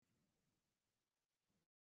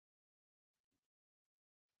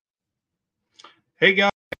Hey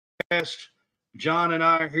guys, John and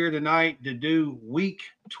I are here tonight to do week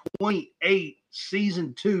 28,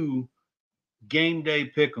 season 2, Game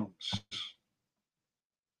Day Pick'ems.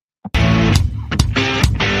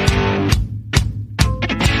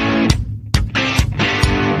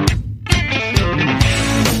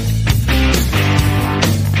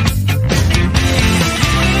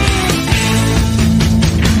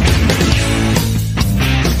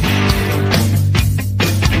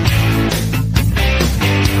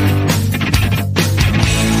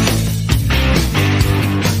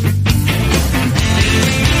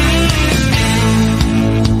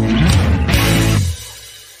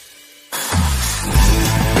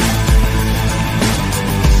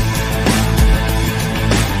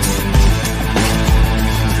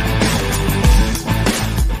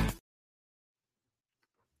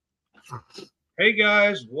 Hey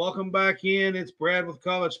guys, welcome back in. It's Brad with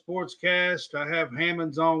College SportsCast. I have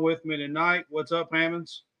Hammonds on with me tonight. What's up,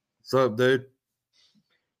 Hammonds? What's up, dude?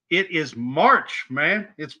 It is March, man.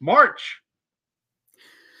 It's March.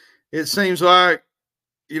 It seems like,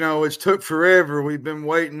 it's took forever. We've been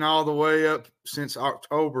waiting all the way up since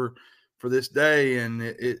October for this day, and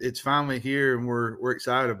it's finally here, and we're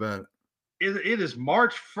excited about it. It is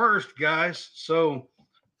March 1st, guys. So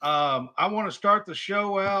I want to start the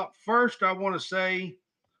show out. First, I want to say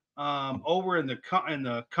over in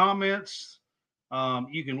the comments,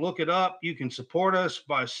 you can look it up. You can support us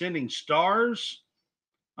by sending stars.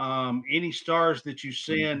 Any stars that you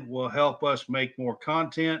send will help us make more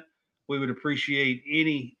content. We would appreciate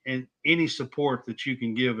any support that you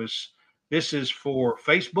can give us. This is for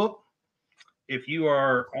Facebook. If you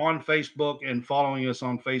are on Facebook and following us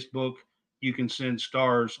on Facebook, you can send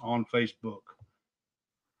stars on Facebook.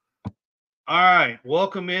 All right,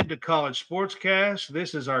 welcome into College SportsCast.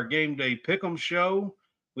 This is our Game Day Pick'em show.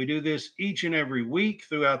 We do this each and every week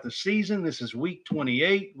throughout the season. This is week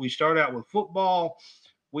 28. We start out with football.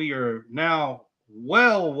 We are now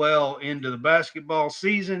well into the basketball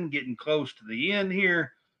season, getting close to the end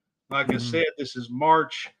here. Like I said, this is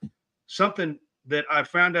March. Something that I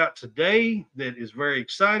found out today that is very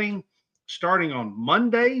exciting. Starting on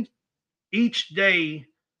Monday, each day,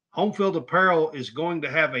 Home Field Apparel is going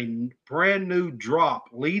to have a brand new drop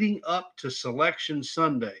leading up to Selection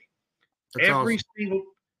Sunday. Every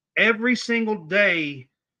single day,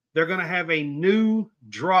 they're going to have a new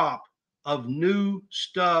drop of new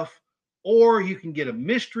stuff, or you can get a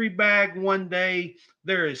mystery bag one day.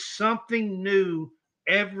 There is something new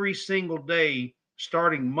every single day,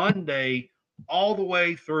 starting Monday all the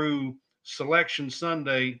way through Selection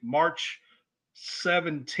Sunday, March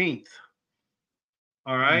 17th.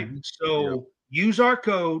 All right. So use our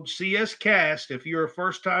code CSCast if you're a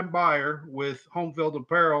first-time buyer with Home Field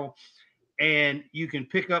Apparel, and you can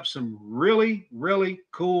pick up some really, really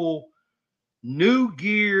cool new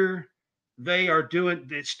gear. They are doing,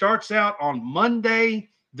 it starts out on Monday.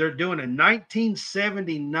 They're doing a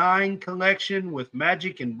 1979 collection with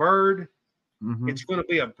Magic and Bird. It's going to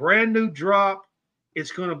be a brand new drop.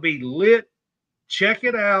 It's going to be lit. Check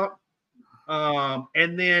it out.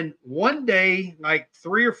 And then one day, like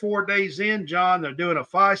 3 or 4 days in, John, they're doing a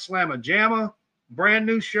Phi Slamma Jamma brand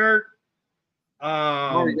new shirt.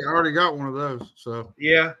 I already got one of those. So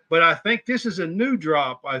yeah, but I think this is a new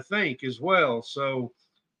drop, I think, as well. So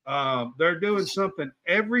they're doing something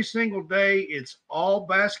every single day. It's all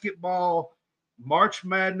basketball, March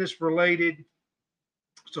Madness related.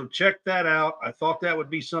 So check that out. I thought that would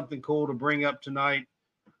be something cool to bring up tonight.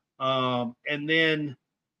 And then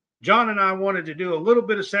John and I wanted to do a little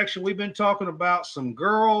bit of section. We've been talking about some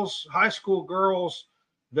girls, high school girls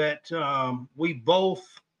that I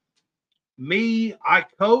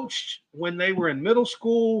coached when they were in middle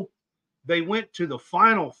school. They went to the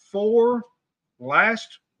Final Four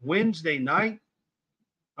last Wednesday night.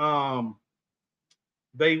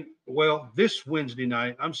 This Wednesday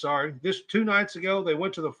night, this 2 nights ago, they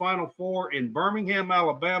went to the Final Four in Birmingham,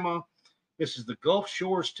 Alabama. This is the Gulf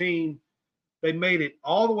Shores team. They made it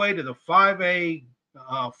all the way to the 5A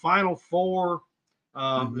Final Four.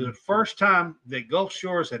 The first time that Gulf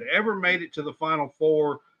Shores had ever made it to the Final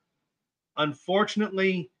Four.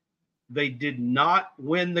 Unfortunately, they did not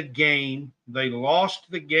win the game. They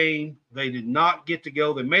lost the game. They did not get to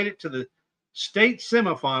go. They made it to the state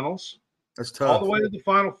semifinals. That's tough. All the way to the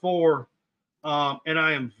Final Four. And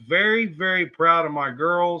I am very, very proud of my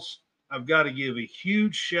girls. I've got to give a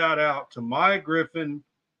huge shout out to Maya Griffin,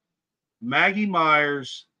 Maggie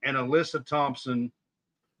Myers, and Alyssa Thompson.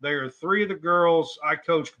 They are 3 of the girls. I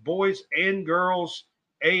coached boys and girls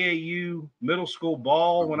AAU middle school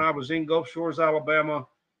ball when I was in Gulf Shores, Alabama.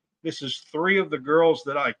 This is 3 of the girls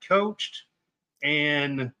that I coached,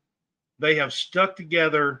 and they have stuck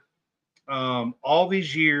together all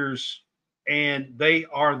these years, and they've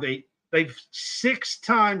 6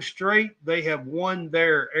 times straight they have won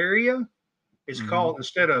their area. It's called,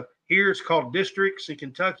 instead of here, it's called districts in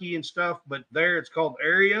Kentucky and stuff, but there it's called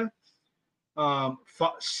area.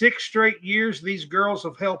 6 straight years these girls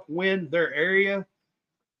have helped win their area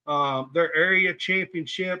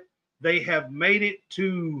championship. They have made it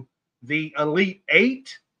to the Elite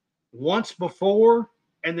 8 once before,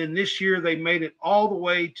 and then this year they made it all the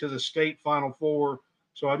way to the state Final Four.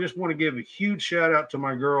 So I just want to give a huge shout out to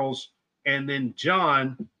my girls. And then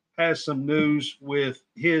John has some news with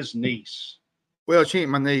his niece. Well, she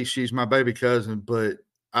ain't my niece. She's my baby cousin, but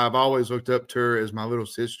I've always looked up to her as my little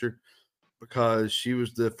sister because she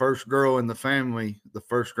was the first girl in the family, the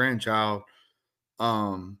first grandchild,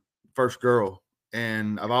 first girl.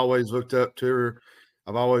 And I've always looked up to her.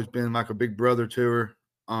 I've always been like a big brother to her.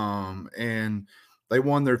 And they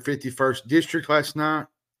won their 51st district last night.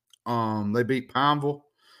 They beat Pineville.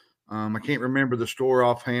 I can't remember the score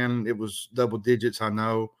offhand. It was double digits, I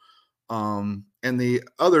know. And the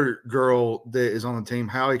other girl that is on the team,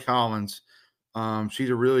 Hallie Collins, she's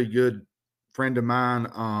a really good friend of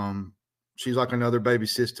mine. She's like another baby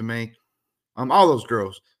sis to me. All those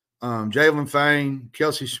girls, Jalen Fain,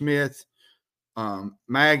 Kelsey Smith,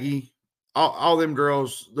 Maggie, all them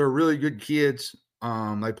girls, they're really good kids.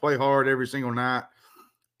 They play hard every single night.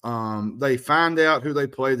 They find out who they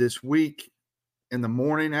play this week in the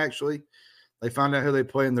morning, actually. They find out who they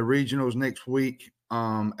play in the regionals next week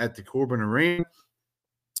at the Corbin Arena.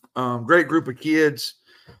 Great group of kids.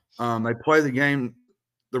 They play the game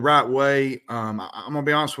the right way. I'm going to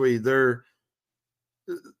be honest with you.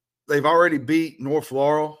 They've already beat North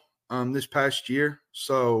Laurel this past year.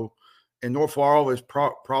 So, and North Laurel is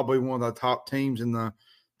probably one of the top teams in the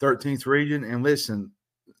 13th region. And listen,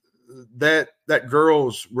 that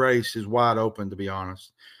girls race is wide open, to be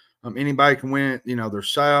honest. Anybody can win it. You know,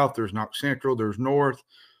 there's South, there's Knox Central, there's North.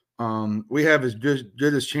 We have as good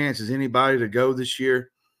a chance as anybody to go this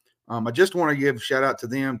year. I just want to give a shout out to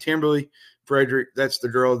them. Timberly Frederick, that's the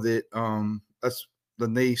girl that that's the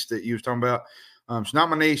niece that you was talking about. She's not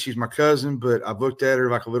my niece, she's my cousin, but I've looked at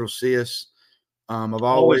her like a little sis. I've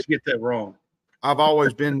always get that wrong. I've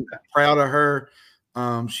always been proud of her.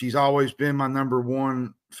 She's always been my number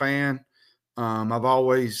one fan. I've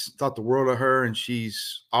always thought the world of her, and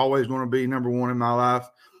she's always going to be number one in my life.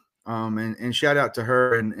 And shout out to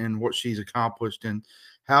her and what she's accomplished. And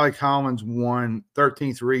Hallie Collins won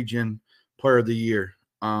 13th Region Player of the Year.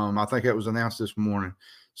 I think that was announced this morning.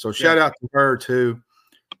 So shout out to her too.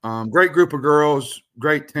 Great group of girls,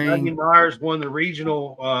 great team. Maggie Myers won the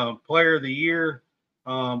regional Player of the Year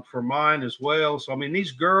for mine as well. So I mean,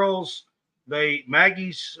 these girls,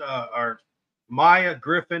 Maggie's are Maya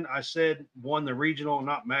Griffin. I said won the regional,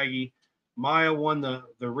 not Maggie. Maya won the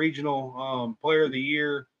regional Player of the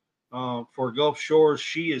Year for Gulf Shores.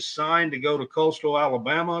 She is signed to go to Coastal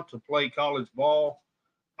Alabama to play college ball.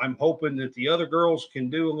 I'm hoping that the other girls can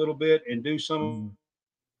do a little bit and do some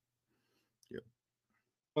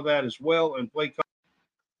of that as well and play.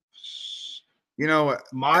 You know,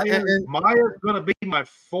 Maya's going to be my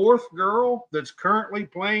 4th girl that's currently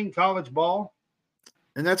playing college ball.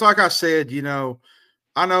 And that's like I said, you know,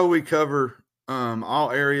 I know we cover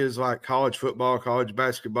all areas like college football, college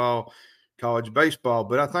basketball, college baseball,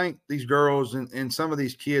 but I think these girls and some of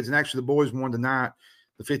these kids, and actually the boys won tonight,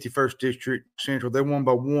 the 51st District Central, they won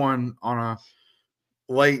by 1 on a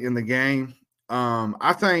late in the game.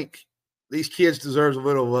 I think these kids deserve a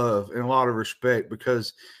little love and a lot of respect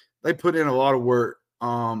because they put in a lot of work,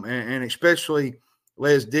 and especially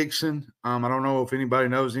Les Dixon. I don't know if anybody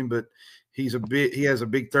knows him, but he has a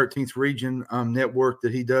big 13th Region network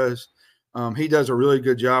that he does. He does a really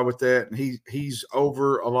good job with that, and he's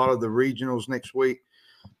over a lot of the regionals next week.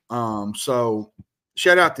 So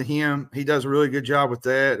shout out to him. He does a really good job with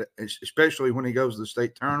that, especially when he goes to the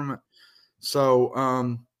state tournament.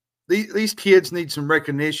 So these kids need some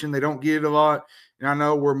recognition. They don't get it a lot, and I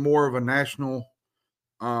know we're more of a national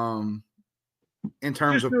in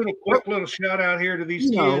terms just of doing a quick little shout out here to these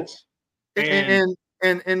kids.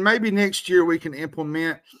 And maybe next year we can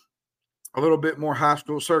implement a little bit more high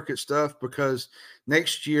school circuit stuff because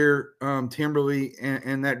next year Timberly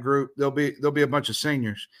and that group there'll be a bunch of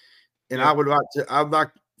seniors, and I'd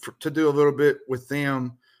like to do a little bit with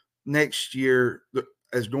them next year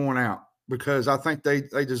as going out because I think they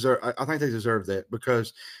deserve that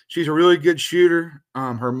because she's a really good shooter.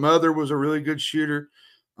 Her mother was a really good shooter.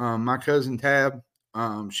 My cousin Tab,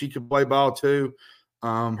 she could play ball too.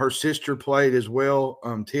 Her sister played as well,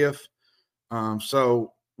 Tiff.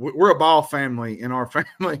 So we're a ball family in our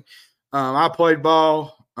family. I played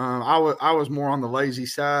ball. I was more on the lazy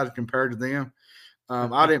side compared to them.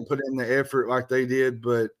 I didn't put in the effort like they did,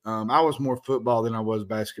 but I was more football than I was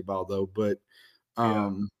basketball, though. But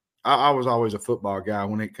I was always a football guy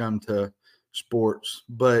when it come to sports.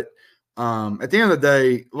 But at the end of the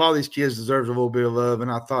day, a lot of these kids deserve a little bit of love,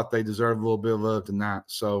 and I thought they deserved a little bit of love tonight.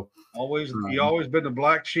 So you always been the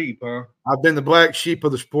black sheep, huh? I've been the black sheep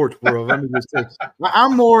of the sports world. Let me just say,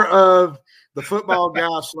 I'm more of the football guy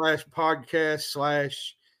 / podcast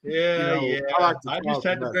 / Yeah. I just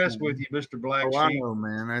had to mess with you, Mr. Black Sheep. I know,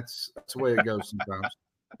 man. That's the way it goes sometimes.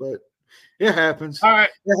 But it happens. All right.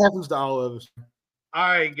 It happens to all of us. All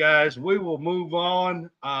right, guys. We will move on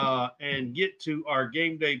and get to our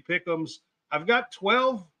game day pick'ems. I've got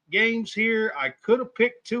 12 games here. I could have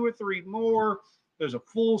picked 2 or 3 more. There's a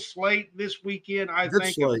full slate this weekend, I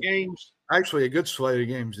think, of games. Actually, a good slate of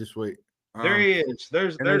games this week. There is.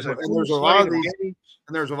 There's a lot of these games.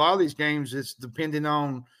 And there's a lot of these games. It's depending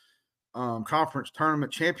on conference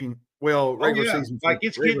tournament champion. Well, regular season. Like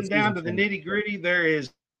it's getting down to the nitty gritty. There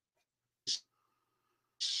is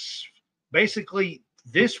basically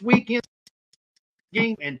this weekend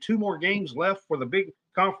game and 2 more games left for the big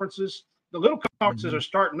conferences. The little conferences are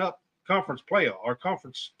starting up conference playoff or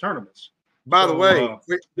conference tournaments. By the way,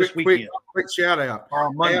 quick shout out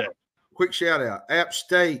on Monday. Quick shout out. App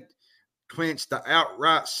State clinched the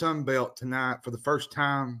outright Sun Belt tonight for the first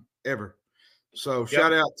time ever. So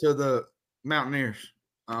shout out to the Mountaineers.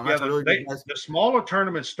 The smaller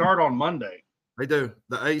tournaments start on Monday. They do.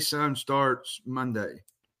 The ASUN starts Monday.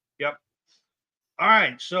 Yep. All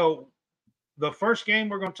right. So the first game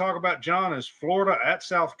we're going to talk about, John, is Florida at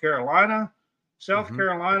South Carolina. South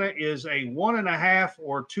Carolina is a 1.5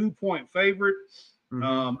 or 2-point favorite.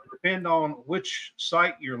 Depend on which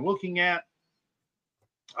site you're looking at.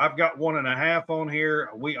 I've got 1.5 on here.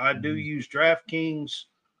 I do use DraftKings,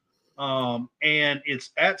 and it's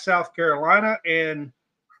at South Carolina. And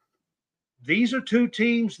these are 2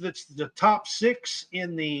 teams that's the top 6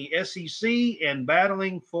 in the SEC and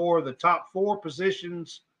battling for the top 4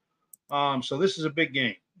 positions. So this is a big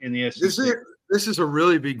game in the SEC. This is a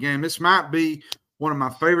really big game. This might be one of my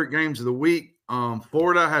favorite games of the week.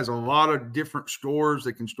 Florida has a lot of different scores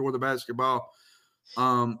that can score the basketball.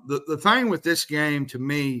 The thing with this game to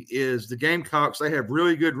me is the Gamecocks, they have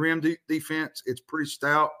really good rim defense. It's pretty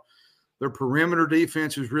stout. Their perimeter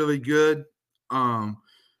defense is really good.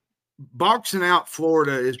 Boxing out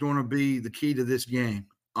Florida is going to be the key to this game.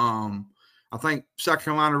 I think South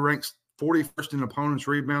Carolina ranks 41st in opponents'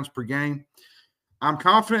 rebounds per game. I'm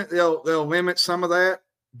confident they'll limit some of that,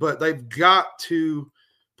 but they've got to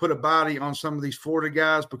put a body on some of these Florida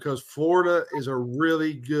guys because Florida is a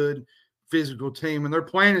really good physical team, and they're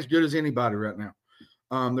playing as good as anybody right now.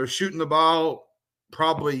 They're shooting the ball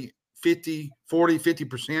probably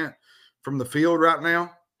 50% from the field right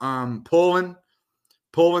now.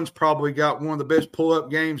 Pulling's probably got one of the best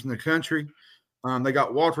pull-up games in the country. They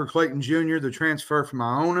got Walter Clayton Jr., the transfer from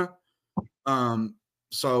Iona.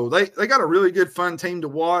 So they got a really good, fun team to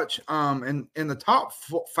watch. And the top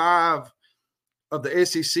 5 of the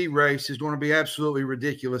SEC race is going to be absolutely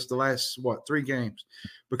ridiculous the last, 3 games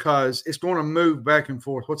because it's going to move back and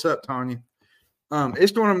forth. What's up, Tanya?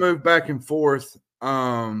 It's going to move back and forth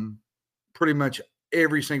pretty much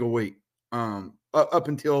every single week up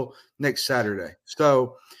until next Saturday.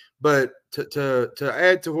 So, but to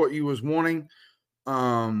add to what you was wanting,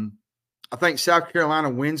 I think South Carolina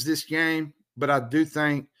wins this game, but I do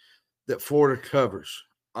think that Florida covers.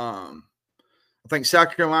 I think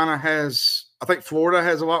Florida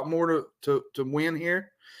has a lot more to win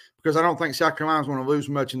here because I don't think South Carolina is going to lose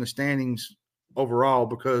much in the standings overall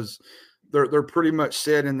because they're pretty much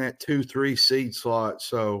set in that 2-3 seed slot.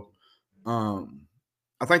 So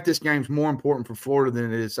I think this game's more important for Florida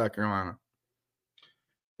than it is South Carolina.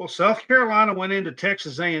 Well, South Carolina went into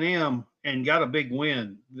Texas A&M and got a big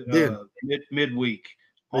win midweek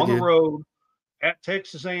on the road at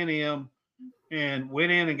Texas A&M and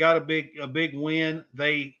went in and got a big win.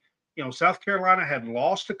 They, South Carolina had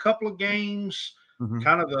lost a couple of games.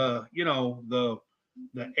 Kind of the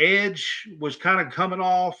edge was kind of coming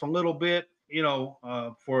off a little bit,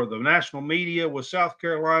 for the national media with South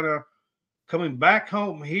Carolina coming back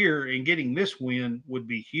home here and getting this win would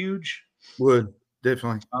be huge. Would.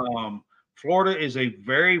 Definitely. Florida is a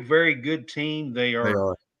very, very good team. They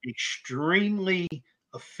are extremely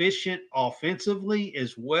efficient offensively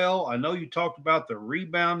as well. I know you talked about the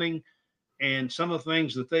rebounding and some of the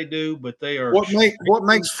things that they do, but they are what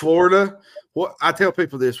makes Florida. What I tell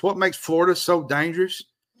people this: what makes Florida so dangerous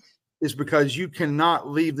is because you cannot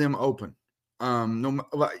leave them open. They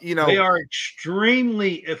are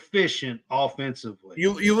extremely efficient offensively.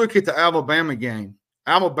 You look at the Alabama game.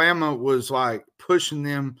 Alabama was like pushing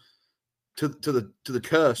them to the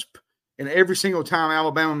cusp, and every single time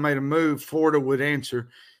Alabama made a move, Florida would answer.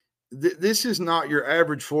 This is not your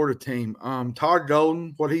average Florida team. Todd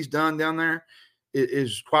Golden, what he's done down there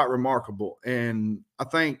is quite remarkable, and I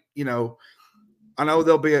think I know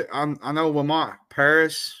there'll be I know Lamont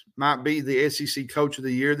Paris might be the SEC Coach of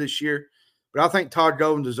the Year this year, but I think Todd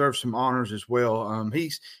Golden deserves some honors as well.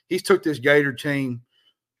 He's took this Gator team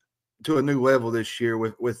to a new level this year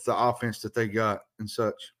with the offense that they got and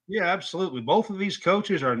such. Yeah, absolutely. Both of these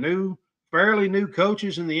coaches are fairly new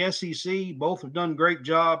coaches in the SEC. Both have done great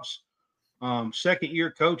jobs.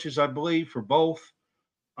 Second-year coaches, I believe, for both.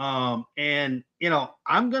 And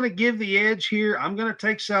I'm going to give the edge here. I'm going to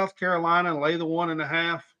take South Carolina and lay the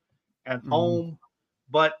 1.5 at home.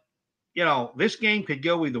 But, this game could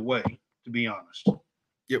go either way, to be honest.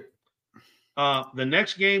 Yep. The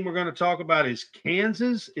next game we're going to talk about is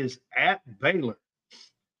Kansas is at Baylor.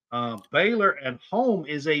 Baylor at home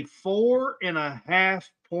is a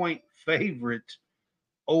 4.5-point favorite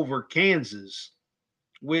over Kansas,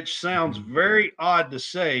 which sounds very odd to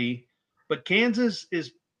say, but Kansas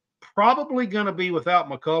is probably going to be without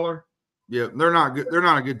McCullough. Yeah, they're not good. They're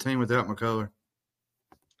not a good team without McCullough.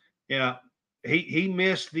 Yeah, he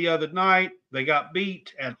missed the other night. They got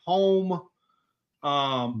beat at home.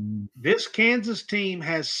 This Kansas team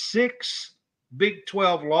has 6 Big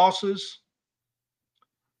 12 losses,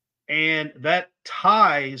 and that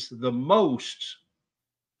ties the most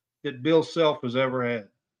that Bill Self has ever had.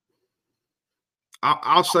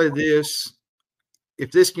 I'll say this.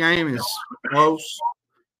 If this game is close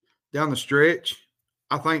down the stretch,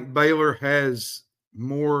 I think Baylor has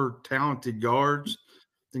more talented guards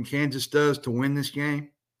than Kansas does to win this game.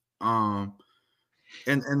 And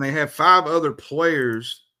they have 5 other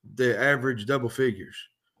players that average double figures.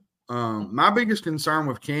 My biggest concern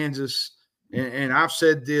with Kansas, and I've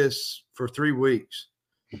said this for 3 weeks,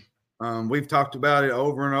 we've talked about it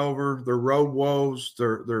over and over, their road woes,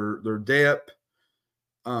 their depth,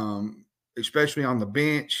 especially on the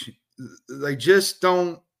bench. They just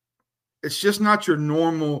don't – it's just not your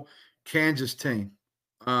normal Kansas team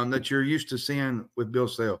that you're used to seeing with Bill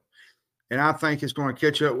Self. And I think it's going to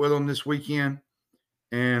catch up with them this weekend.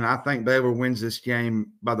 And I think Baylor wins this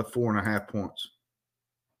game by the 4.5 points.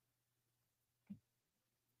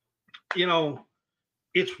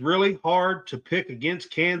 It's really hard to pick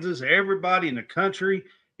against Kansas. Everybody in the country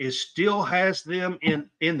still has them in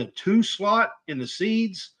the 2 slot in the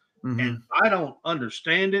seeds. And I don't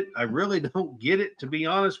understand it. I really don't get it, to be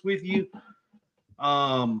honest with you.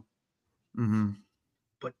 But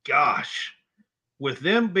gosh, with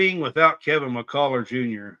them being without Kevin McCullough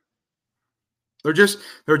Jr., they're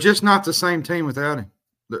just not the same team without him.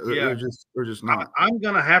 They're just not. I'm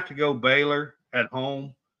gonna have to go Baylor at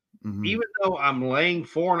home, even though I'm laying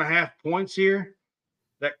 4.5 points here.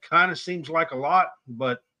 That kind of seems like a lot,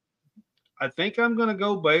 but I think I'm gonna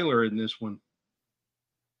go Baylor in this one.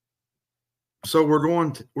 So we're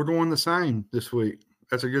going the same this week.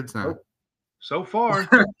 That's a good thing. So far.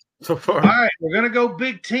 So far. All right, we're going to go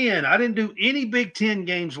Big Ten. I didn't do any Big Ten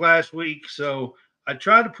games last week, so I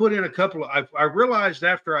tried to put in a couple of – I realized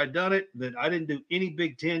after I'd done it that I didn't do any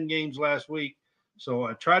Big Ten games last week, so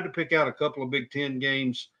I tried to pick out a couple of Big Ten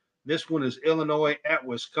games. This one is Illinois at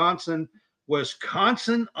Wisconsin.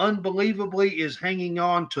 Wisconsin, unbelievably, is hanging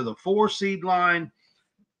on to the 4-seed line.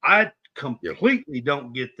 I completely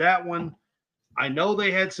don't get that one. I know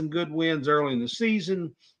they had some good wins early in the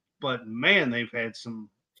season, but, man, they've had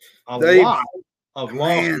a lot of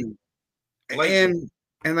losses. And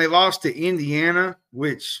they lost to Indiana,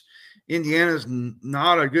 which Indiana's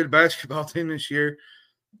not a good basketball team this year.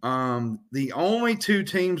 The only 2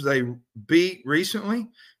 teams they beat recently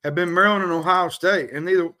have been Maryland and Ohio State. And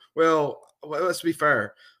let's be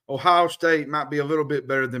fair. Ohio State might be a little bit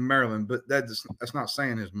better than Maryland, but that's not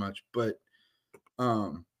saying as much. But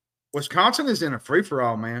Wisconsin is in a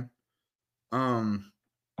free-for-all, man.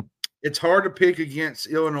 It's hard to pick against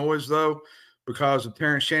Illinois, though, because of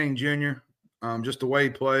Terrence Shannon Jr., just the way he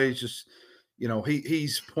plays. Just,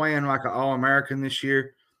 he's playing like an All-American this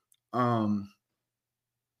year. But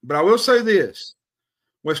I will say this.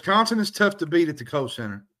 Wisconsin is tough to beat at the Kohl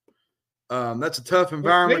Center. That's a tough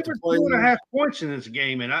environment to play. 2.5 points in this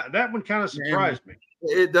game, and that one kind of surprised me.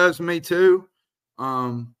 It does me too.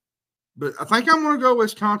 But I think I'm going to go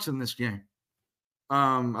Wisconsin this game.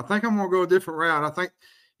 I think I'm going to go a different route. I think,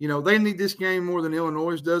 they need this game more than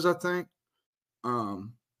Illinois does, I think.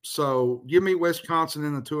 So give me Wisconsin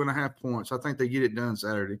in the 2.5 points. I think they get it done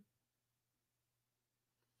Saturday.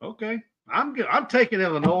 Okay. I'm taking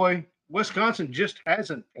Illinois. Wisconsin just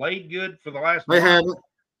hasn't played good for the last They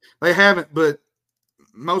haven't, but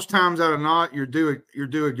most times out of not, you're due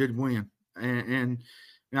a good win, and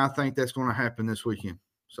I think that's going to happen this weekend.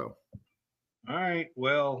 So, all right.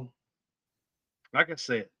 Well, like I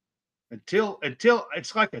said, until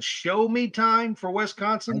it's like a show me time for I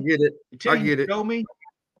Wisconsin. get it. Until I you get it. show me,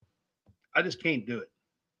 I just can't do it.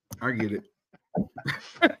 I get it.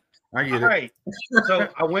 I get All it. right. So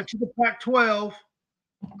I went to the Pac-12.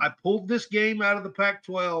 I pulled this game out of the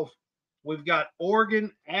Pac-12. We've got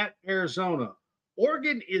Oregon at Arizona.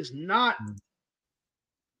 Oregon does not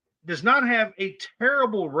have a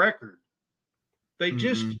terrible record. They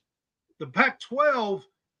just the Pac-12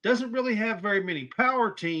 doesn't really have very many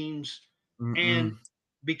power teams, and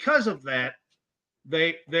because of that,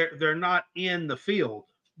 they're not in the field.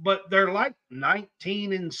 But they're like 19-7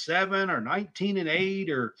 or 19-8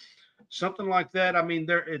 or something like that. I mean,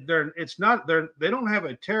 they don't have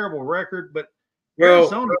a terrible record, but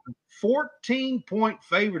Arizona's a 14-point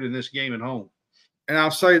favorite in this game at home. And I'll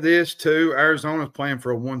say this too: Arizona's playing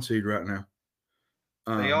for a 1 seed right now.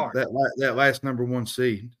 They are that last number 1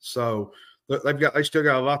 seed. So they still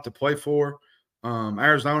got a lot to play for.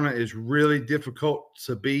 Arizona is really difficult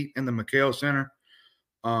to beat in the McKale Center.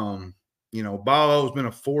 Ballo's been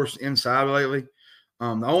a force inside lately.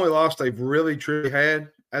 The only loss they've really truly had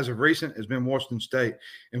as of recent has been Washington State.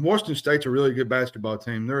 And Washington State's a really good basketball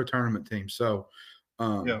team. They're a tournament team. So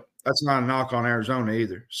that's not a knock on Arizona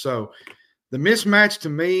either. So the mismatch to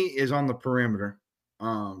me is on the perimeter.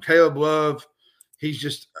 Caleb Love, he's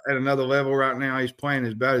just at another level right now. He's playing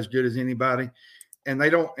about as good as anybody. And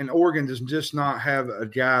Oregon does just not have a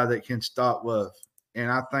guy that can stop Love. And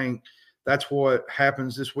I think that's what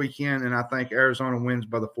happens this weekend. And I think Arizona wins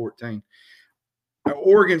by the 14.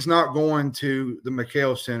 Oregon's not going to the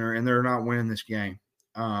McKale Center, and they're not winning this game.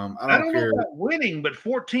 I don't care. Know about winning, but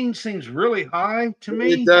 14 seems really high to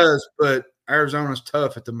me. It does, but Arizona's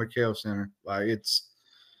tough at the McKale Center.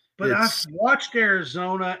 But I've watched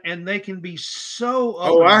Arizona, and they can be so.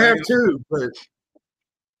 I have too, but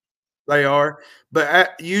they are.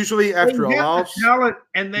 But usually after a loss, talent,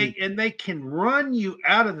 and they can run you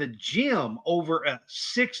out of the gym over a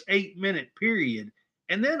 6-8 minute period.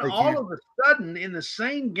 And then all of a sudden, in the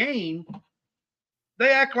same game,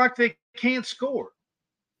 they act like they can't score.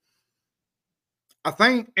 I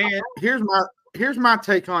think, and here's my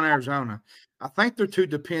take on Arizona. I think they're too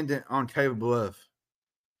dependent on Caleb Love,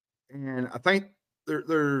 and I think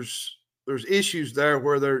there's issues there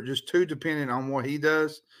where they're just too dependent on what he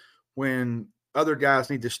does when other guys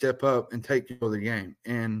need to step up and take control of the game.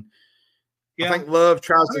 And I think Love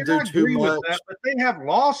tries to do too much. But they have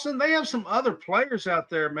Lawson. They have some other players out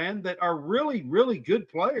there, man, that are really, really good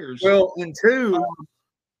players. Well, and two,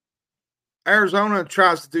 Arizona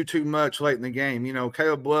tries to do too much late in the game.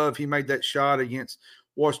 Caleb Love, he made that shot against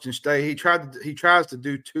Washington State. He tries to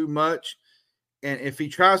do too much. And if he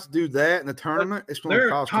tries to do that in the tournament, it's going to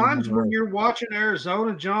cost him. There are times when you're watching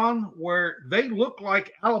Arizona, John, where they look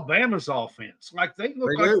like Alabama's offense. Like they look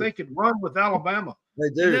like they could run with Alabama. They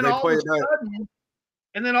do.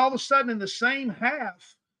 And then all of a sudden in the same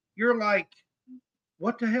half, you're like,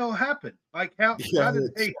 what the hell happened? Like how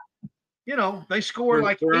did they they score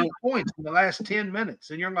like 8 points in the last 10 minutes.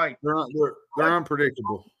 And you're like, they're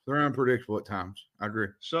unpredictable. They're unpredictable at times. I agree.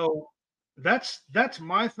 So that's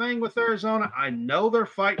my thing with Arizona. I know they're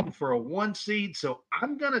fighting for a 1 seed, so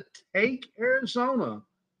I'm going to take Arizona.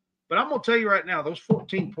 But I'm going to tell you right now, those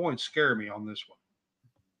 14 points scare me on this one.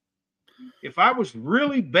 If I was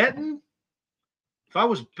really betting,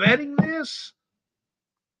 this,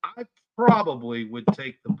 I probably would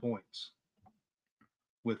take the points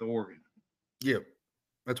with Oregon. Yep.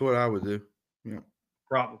 That's what I would do. Yeah.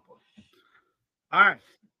 Probably. All right.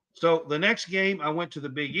 So the next game, I went to the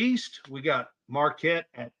Big East. We got Marquette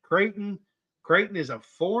at Creighton. Creighton is a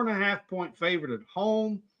 4.5-point favorite at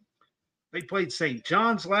home. They played St.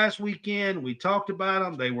 John's last weekend. We talked about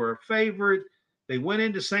them. They were a favorite. They went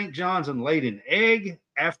into St. John's and laid an egg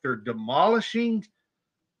after demolishing,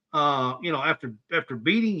 after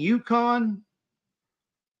beating UConn,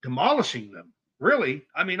 demolishing them. Really,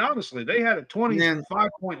 I mean, honestly, they had a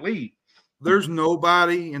 25-point lead. There's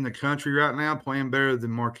nobody in the country right now playing better than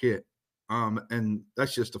Marquette, and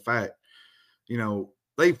that's just a fact.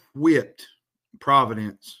 They whipped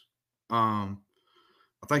Providence. I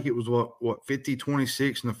think it was what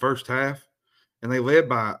 50-26 in the first half, and they led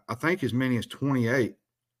by I think as many as 28.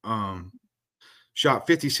 Shot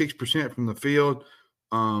 56% from the field.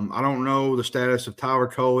 I don't know the status of Tyler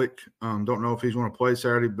Kolek. Don't know if he's going to play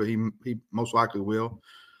Saturday, but he most likely will.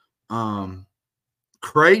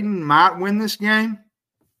 Creighton might win this game,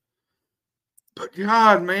 but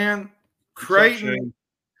God, man, Creighton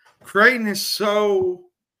is so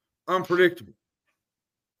unpredictable.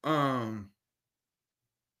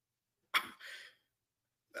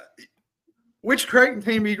 Which Creighton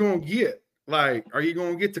team are you going to get? Like, are you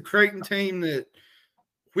going to get the Creighton team that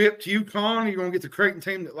whipped UConn? Or are you going to get the Creighton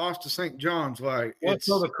team that lost to St. John's? Like, well,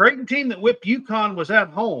 so the Creighton team that whipped UConn was at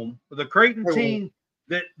home. The Creighton team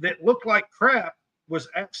that looked like crap was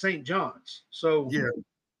at St. John's. So yeah,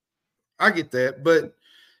 I get that, but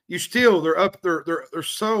you still they're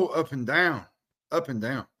so up and down.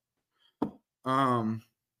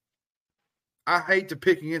 I hate to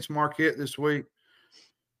pick against Marquette this week.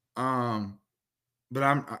 But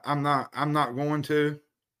I'm not going to.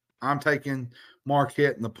 I'm taking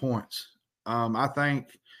Marquette in the points. I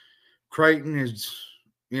think Creighton is,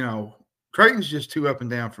 Creighton's just too up and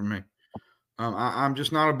down for me. I'm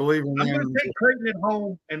just not a believer in them. I'm going to take Creighton at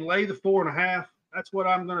home and lay the 4.5. That's what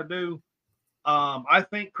I'm going to do. I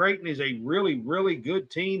think Creighton is a really, really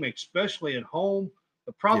good team, especially at home.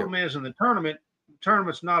 The problem is in the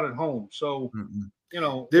tournament's not at home. So,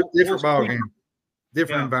 different ball game,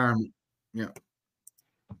 different environment. Yeah.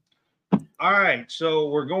 All right, so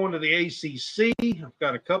we're going to the ACC. I've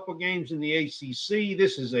got a couple games in the ACC.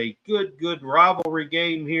 This is a good rivalry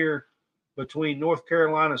game here between North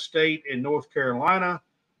Carolina State and North Carolina.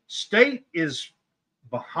 State is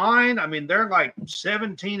behind. I mean, they're like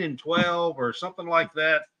 17-12 or something like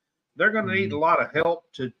that. They're going to need a lot of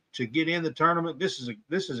help to get in the tournament. This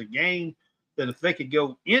is a game that if they could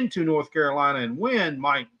go into North Carolina and win,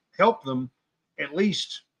 might help them at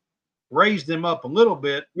least raise them up a little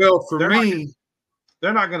bit. Well, for me,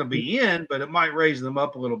 they're not going to be in, but it might raise them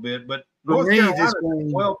up a little bit. But North Carolina is a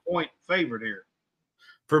 12-point favorite here.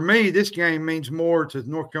 For me, this game means more to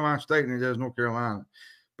North Carolina State than it does North Carolina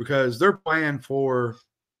because they're playing for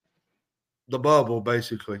the bubble,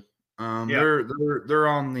 basically. They're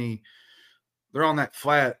on that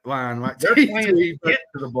flat line, like they're playing to get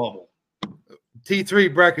to the bubble.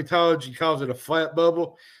 T3 bracketology calls it a flat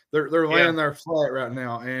bubble. They're laying there flat right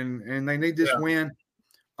now, and they need this win.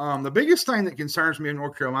 The biggest thing that concerns me in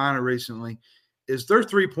North Carolina recently is their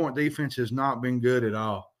 3-point defense has not been good at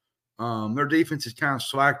all. Their defense is kind of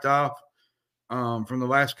slacked off from the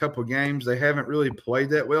last couple of games. They haven't really played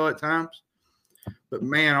that well at times. But,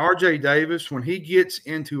 man, R.J. Davis, when he gets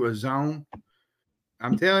into a zone,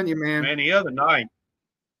 I'm telling you, man. Man, the other night,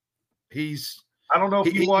 I don't know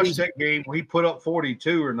if you watched that game where he put up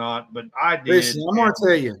 42 or not, but I did. Listen, I'm going to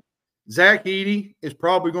tell you, Zach Edey is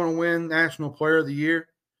probably going to win National Player of the Year.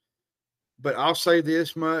 But I'll say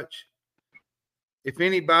this much. If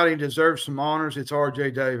anybody deserves some honors, it's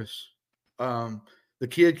R.J. Davis. The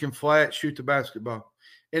kid can flat shoot the basketball.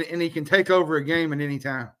 And he can take over a game at any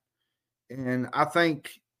time. And I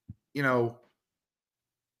think,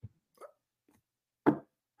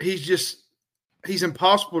 he's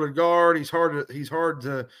impossible to guard. He's hard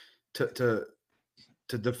to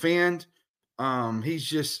defend. He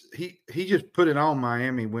just put it on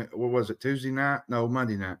Miami. What was it? Tuesday night? No,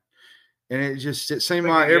 Monday night. And it seemed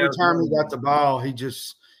like every time he got the ball,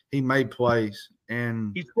 he made plays.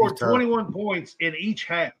 And he scored 21 points in each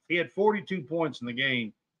half. He had 42 points in the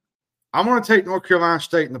game. I'm going to take North Carolina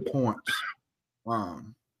State in the points.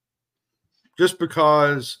 Just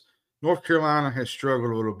because North Carolina has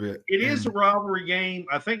struggled a little bit. It is a rivalry game.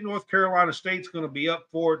 I think North Carolina State's going to be up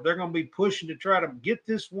for it. They're going to be pushing to try to get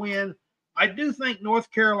this win. I do think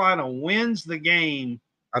North Carolina wins the game.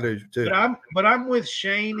 I do too. But I'm with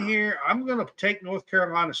Shane here. I'm going to take North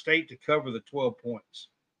Carolina State to cover the 12 points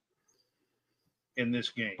in this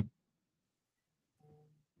game.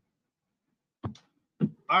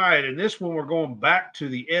 All right, in this one, we're going back to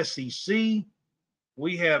the SEC.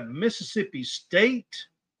 We have Mississippi State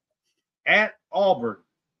at Auburn.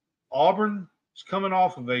 Auburn is coming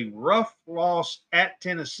off of a rough loss at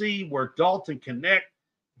Tennessee where Dalton Knecht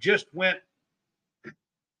just went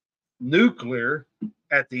nuclear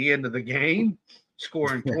at the end of the game,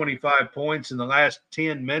 scoring 25 points in the last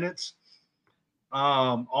 10 minutes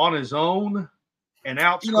on his own and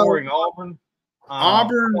outscoring Auburn.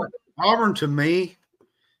 Auburn, to me,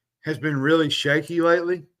 has been really shaky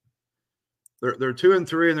lately. They're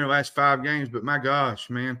 2-3 in their last 5 games, but my gosh,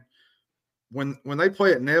 man, when they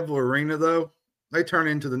play at Neville Arena, though, they turn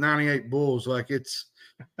into the '98 Bulls. Like it's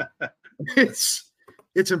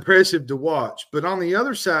impressive to watch. But on the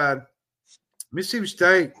other side, Mississippi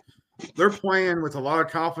State, they're playing with a lot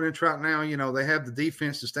of confidence right now. They have the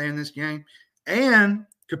defense to stay in this game and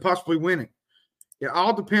could possibly win it. It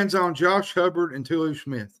all depends on Josh Hubbard and Tulu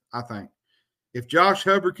Smith, I think. If Josh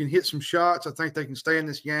Hubbard can hit some shots, I think they can stay in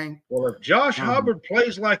this game. Well, if Josh Hubbard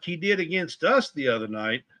plays like he did against us the other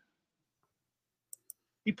night,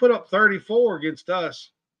 he put up 34 against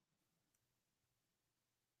us.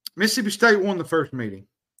 Mississippi State won the first meeting.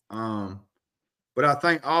 But I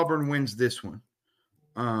think Auburn wins this one.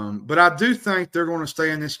 But I do think they're going to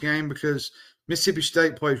stay in this game because Mississippi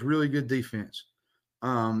State plays really good defense.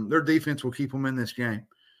 Their defense will keep them in this game.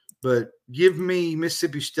 But give me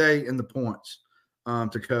Mississippi State and the points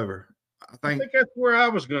to cover. I think that's where I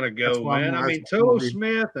was going to go, man. I mean, Tolo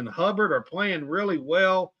Smith and Hubbard are playing really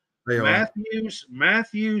well. Matthews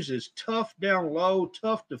is tough down low,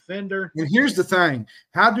 tough defender. And here's the thing.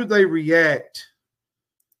 How do they react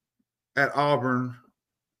at Auburn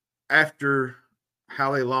after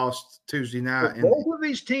how they lost Tuesday night? Both of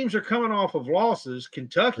these teams are coming off of losses.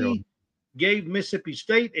 Kentucky gave Mississippi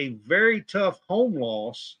State a very tough home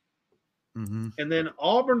loss. Mm-hmm. And then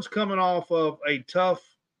Auburn's coming off of a tough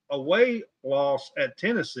away loss at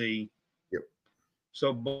Tennessee. Yep.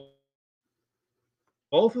 So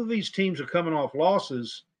both of these teams are coming off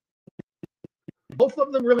losses. Both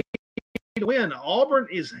of them really need to win. Auburn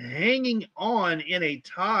is hanging on in a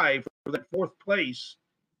tie for that fourth place.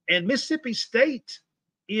 And Mississippi State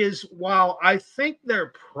is, while I think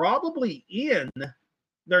they're probably in,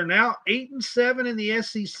 they're now 8-7 in the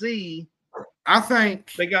SEC. I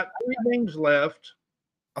think they got 3 games left.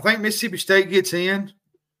 I think Mississippi State gets in,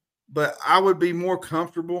 but I would be more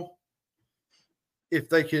comfortable if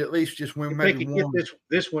they could at least just win. Maybe they could get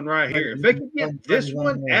this one right here. If they could get this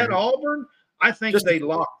one at Auburn, I think they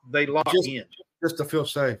lock in. Just to feel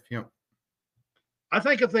safe. Yeah. I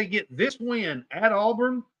think if they get this win at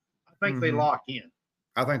Auburn, I think they lock in.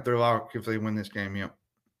 I think they're locked if they win this game. Yeah.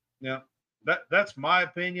 Yeah. That's my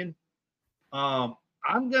opinion. I'm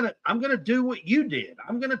gonna do what you did.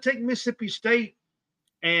 I'm gonna take Mississippi State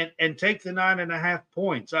and take the 9.5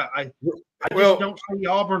 points. I just don't see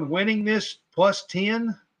Auburn winning this plus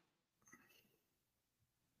 10,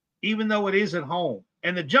 even though it is at home.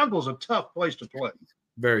 And the Jungle's a tough place to play.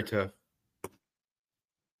 Very tough.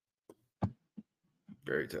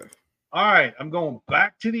 Very tough. All right, I'm going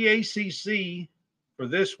back to the ACC for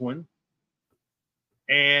this one.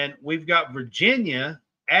 And we've got Virginia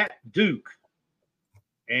at Duke.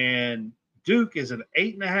 And Duke is an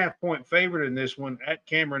 8.5 point favorite in this one at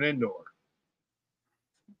Cameron Indoor.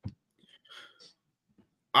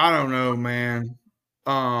 I don't know, man.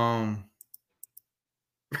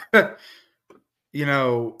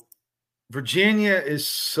 Virginia is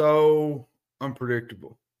so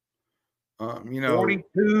unpredictable.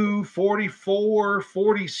 42, 44,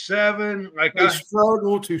 47. They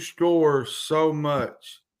struggle to score so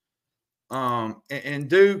much. And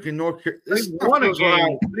Duke and North Carolina,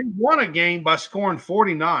 they won a game by scoring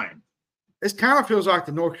 49. This kind of feels like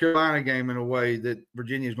the North Carolina game in a way that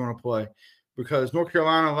Virginia is going to play, because North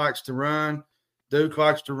Carolina likes to run, Duke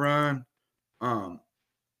likes to run.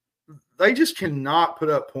 They just cannot put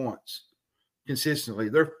up points consistently.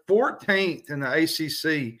 They're 14th in the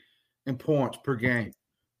ACC in points per game,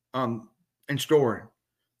 in scoring.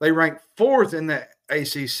 They rank 4th in the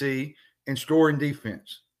ACC in scoring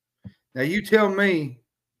defense. Now, you tell me,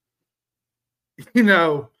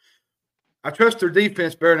 I trust their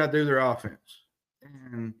defense better than I do their offense.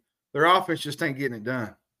 And their offense just ain't getting it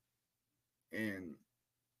done. And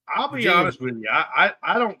I'll be honest with you. I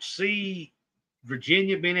don't see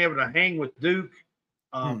Virginia being able to hang with Duke.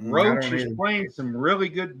 Roach is playing some really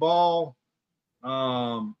good ball.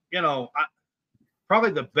 Probably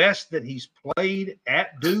the best that he's played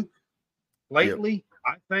at Duke lately. Yep.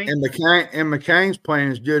 I think. And McCain's playing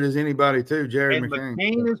as good as anybody too.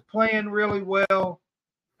 McCain is playing really well.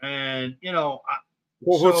 And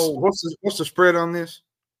what's the spread on this?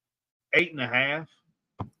 8.5.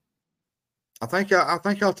 I think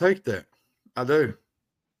I'll take that. I do.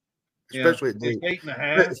 Especially at Duke.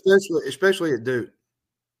 8.5. Especially at Duke.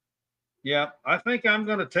 Yeah, I think I'm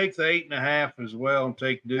going to take the 8.5 as well and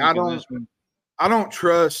take Duke in this one. I don't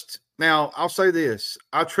trust. Now, I'll say this.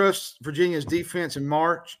 I trust Virginia's defense in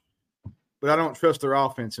March, but I don't trust their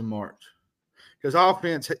offense in March. Because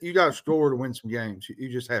offense, you got to score to win some games. You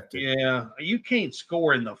just have to. Yeah, you can't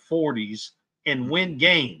score in the 40s and win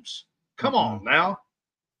games. Come on now.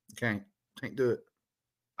 Can't do it.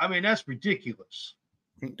 I mean, that's ridiculous.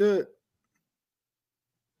 Can't do it.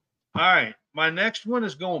 All right. My next one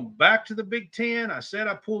is going back to the Big Ten. I said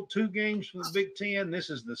I pulled 2 games from the Big Ten. This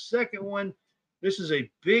is the second one. This is a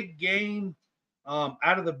big game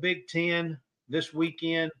out of the Big Ten this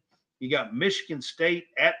weekend. You got Michigan State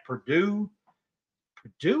at Purdue.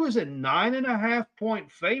 Purdue is a 9.5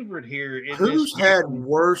 point favorite here. Who's had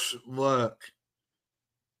worse luck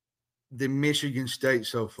than Michigan State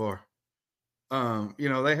so far?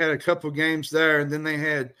 They had a couple of games there, and then they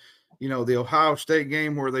had, the Ohio State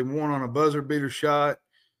game where they won on a buzzer beater shot.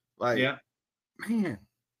 Man,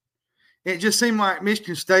 it just seemed like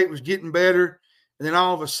Michigan State was getting better, And then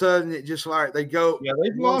all of a sudden, it just like they go. Yeah,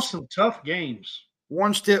 they've lost some tough games.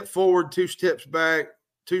 One step forward, 2 steps back,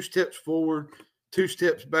 2 steps forward, 2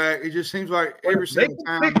 steps back. It just seems like every single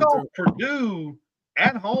time. They pick off Purdue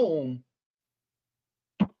at home.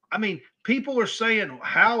 I mean, people are saying,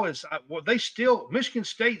 Michigan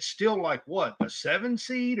State's still like what, a 7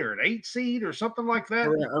 seed or an 8 seed or something like that?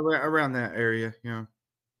 Around that area, yeah.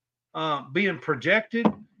 Being projected.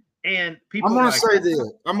 And people I'm going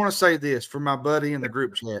to say this for my buddy in the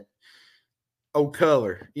group chat.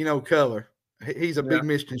 Color. Color. He's a big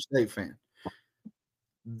Michigan State fan.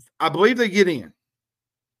 I believe they get in,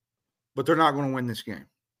 but they're not going to win this game.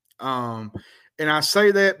 And I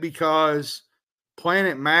say that because playing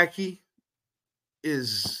at Mackey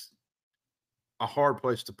is a hard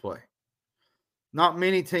place to play. Not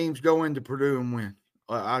many teams go into Purdue and win.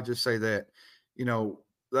 I just say that.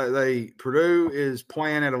 Purdue is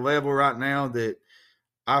playing at a level right now that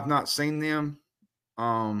I've not seen them,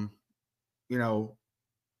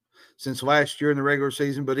 since last year in the regular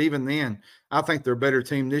season. But even then, I think they're a better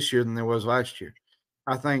team this year than they was last year.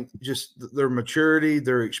 I think just their maturity,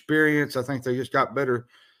 their experience, I think they just got better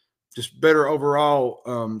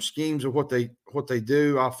overall schemes of what they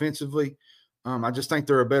do offensively. I just think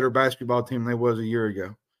they're a better basketball team than they was a year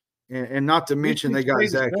ago. And not to mention they got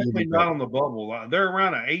Zach. Definitely not on the bubble. They're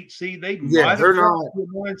around an 8 seed. They're not a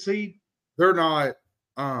 9 seed. They're not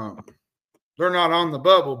on the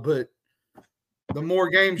bubble, but the more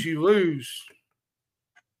games you lose.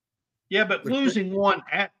 Yeah, but losing one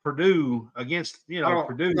at Purdue against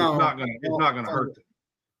Purdue is not going to hurt them.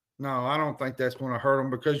 No, I don't think that's going to hurt them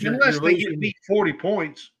because unless they get beat 40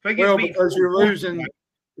 points. Because you're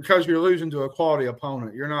losing to a quality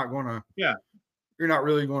opponent. You're not going to. Yeah. You're not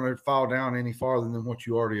really going to fall down any farther than what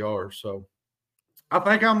you already are. So I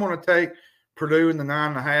think I'm going to take Purdue in the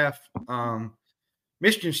 9.5.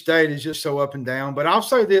 Michigan State is just so up and down. But I'll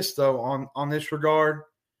say this, though, on this regard.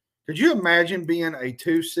 Could you imagine being a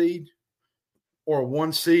 2 seed or a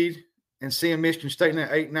 1 seed and seeing Michigan State in an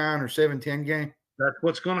 8-9 or 7-10 game? That's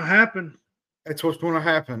what's going to happen. That's what's going to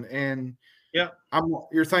happen. And yeah,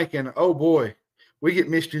 you're thinking, oh, boy. We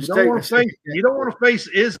get Michigan State. You don't want to face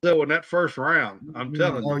Izzo in that first round. I'm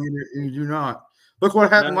telling you. You do not. Look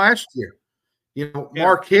what happened last year.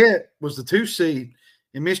 Marquette was the 2 seed,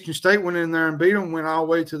 and Michigan State went in there and beat them, went all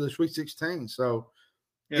the way to the Sweet 16. So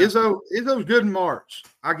Izzo's good in March.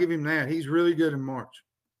 I give him that. He's really good in March.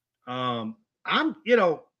 I'm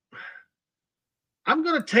going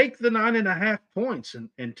to take the 9.5 points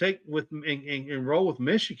and take and roll with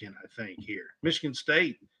Michigan. I think here, Michigan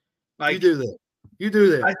State. You do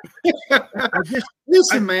that.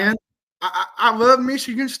 Listen, man, I love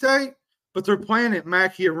Michigan State, but they're playing at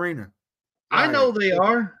Mackey Arena. I know they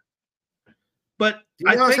are, but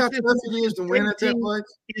I think how tough it is to win at that place.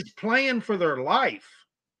 Is playing for their life.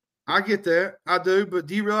 I get that, I do, but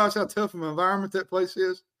do you realize how tough of an environment that place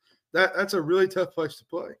is? That's a really tough place to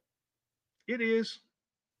play. It is,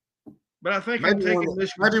 but I think maybe I'm taking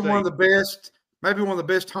Michigan State. one of the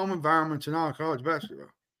best home environments in all college basketball.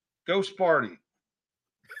 Go Sparty.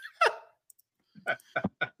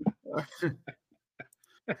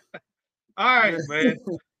 All right, man.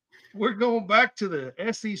 We're going back to the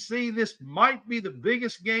SEC. This might be the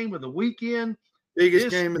biggest game of the weekend. Biggest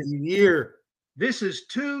game of the year. This is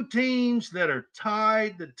 2 teams that are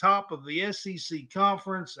tied the top of the SEC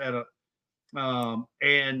conference and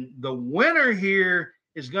the winner here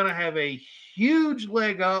is going to have a huge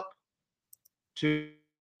leg up to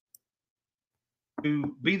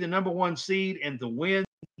be the number 1 seed and to win.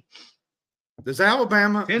 Does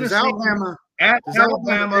Alabama ever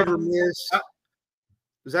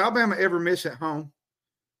miss at home?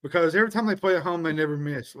 Because every time they play at home, they never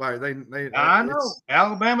miss. I know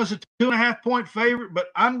Alabama's a 2.5 point favorite, but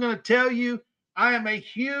I'm going to tell you, I am a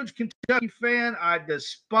huge Kentucky fan. I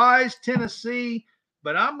despise Tennessee,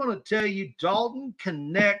 but I'm going to tell you, Dalton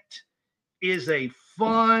Connect is a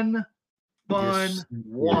fun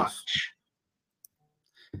watch.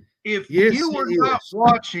 If you are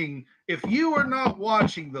not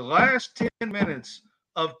watching the last 10 minutes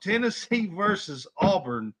of Tennessee versus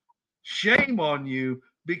Auburn, shame on you,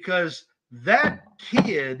 because that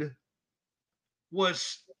kid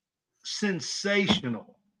was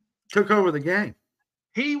sensational. Took over the game.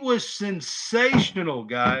 He was sensational,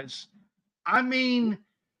 guys. I mean,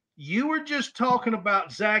 you were just talking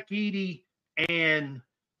about Zach Edey and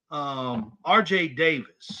RJ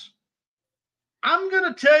Davis. I'm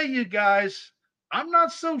going to tell you guys, I'm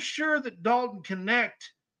not so sure that Dalton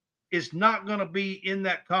Connect is not going to be in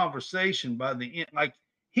that conversation by the end. Like,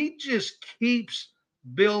 he just keeps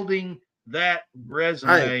building that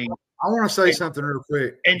resume. I want to say something real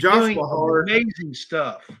quick. and doing amazing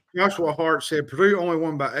stuff. Joshua Hart said Purdue only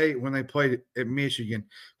won by 8 when they played at Michigan.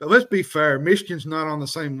 But let's be fair, Michigan's not on the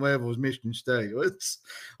same level as Michigan State. Let's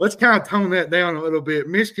kind of tone that down a little bit.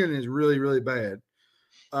 Michigan is really, really bad.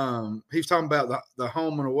 He's talking about the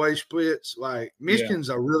home and away splits. Like Michigan's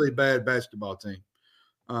a really bad basketball team.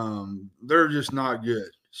 They're just not good.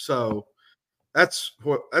 So that's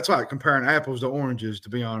like comparing apples to oranges, to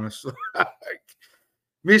be honest.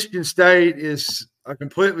 Michigan State is a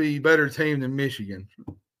completely better team than Michigan.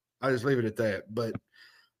 I just leave it at that. But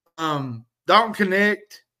Dalton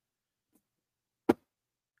Connect,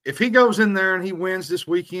 if he goes in there and he wins this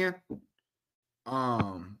weekend,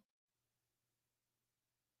 you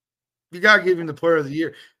got to give him the player of the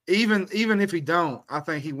year. Even if he don't, I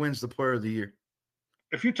think he wins the player of the year.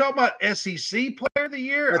 If you're talking about SEC player of the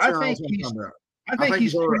year, I think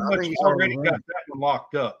he's pretty much already got that one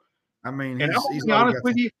locked up. I mean, and I'll be honest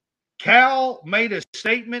with you, Cal made a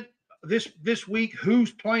statement this week.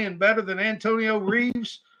 Who's playing better than Antonio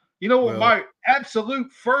Reeves? You know what my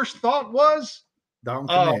absolute first thought was? Dalton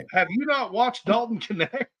Connect. Have you not watched Dalton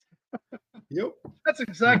Connect? Yep, that's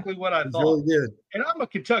exactly what I thought. Really good. And I'm a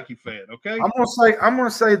Kentucky fan. Okay, I'm gonna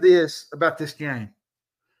say this about this game.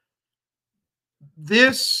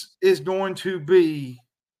 This is going to be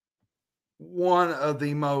one of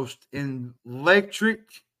the most electric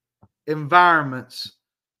environments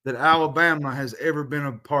that Alabama has ever been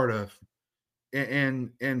a part of, and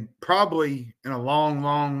probably in a long,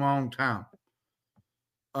 long, long time.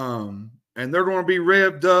 And they're going to be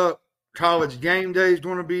revved up. College Game Day is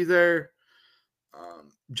going to be there.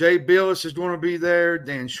 Jay Billis is going to be there.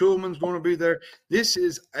 Dan Schulman's going to be there. This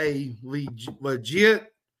is a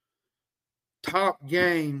legit top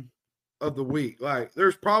game of the week. Like,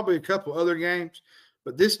 there's probably a couple other games,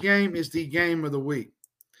 but this game is the game of the week.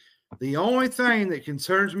 The only thing that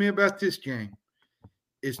concerns me about this game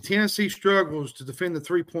is Tennessee struggles to defend the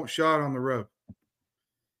three-point shot on the road.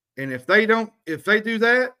 And if they do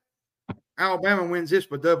that, Alabama wins this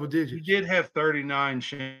by double digits. He did have 39,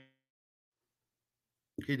 Shane.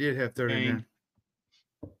 He did have 39.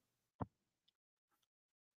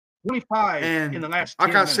 25 and in the last 10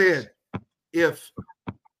 minutes. Like I said, if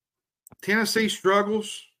Tennessee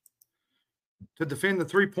struggles to defend the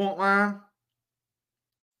three-point line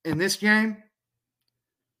in this game,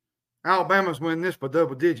 Alabama's winning this by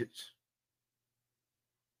double digits.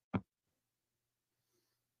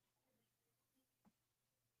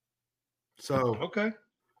 So, okay.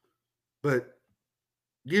 But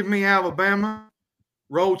give me Alabama,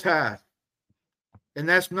 roll tide. And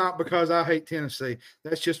that's not because I hate Tennessee.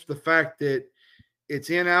 That's just the fact that it's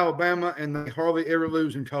in Alabama and they hardly ever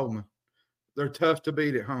lose in Coleman. They're tough to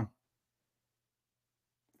beat at home.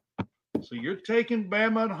 So you're taking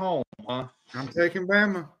Bama at home, huh? I'm taking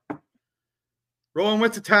Bama. Rolling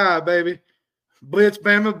with the tide, baby. Blitz,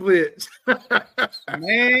 Bama, blitz.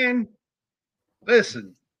 Man,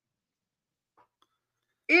 listen.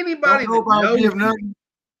 Anybody that knows me,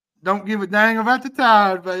 don't give a dang about the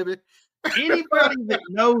tide, baby. Anybody that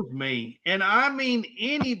knows me, and I mean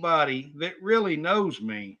anybody that really knows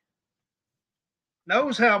me,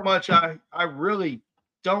 knows how much I really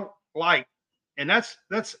don't like, and that's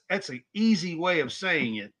an easy way of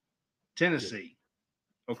saying it, Tennessee.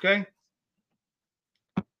 Okay?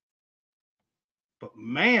 But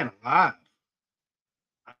man alive,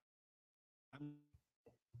 I'm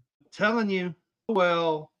telling you,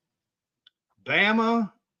 well,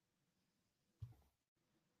 Bama,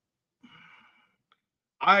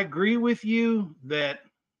 I agree with you that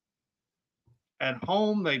at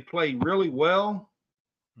home they play really well.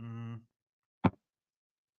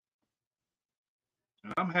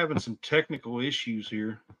 I'm having some technical issues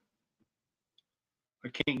here. I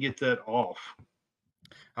can't get that off.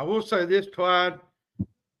 I will say this, Clyde.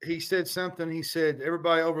 He said something. He said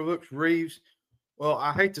everybody overlooks Reeves. Well,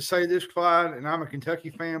 I hate to say this, Clyde, and I'm a Kentucky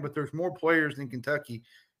fan, but there's more players in Kentucky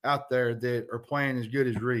out there that are playing as good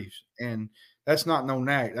as Reeves. And that's not no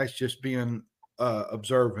knack. That's just being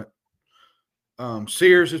observant.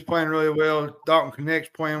 Sears is playing really well. Dalton Connect's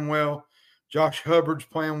playing well. Josh Hubbard's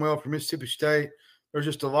playing well for Mississippi State. There's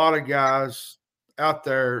just a lot of guys out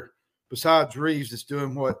there besides Reeves that's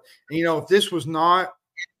doing what. And, if this was not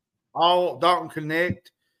all Dalton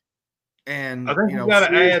Connect, and I think you got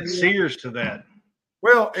to add Sears to that.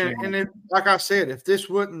 Well, and it, like I said, if this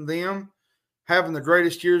wasn't them having the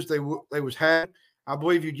greatest years they was had, I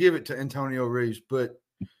believe you give it to Antonio Reeves. But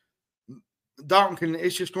Dalton Connect,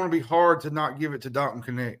 it's just going to be hard to not give it to Dalton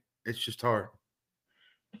Connect. It's just hard.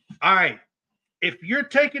 All right, if you're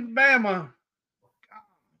taking Bama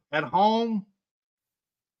at home,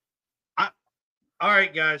 all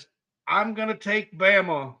right, guys. I'm going to take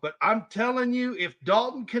Bama, but I'm telling you, if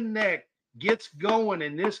Dalton Connect gets going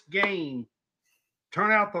in this game,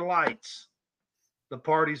 turn out the lights, the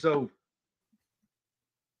party's over.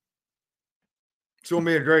 It's going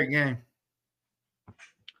to be a great game.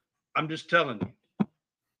 I'm just telling you.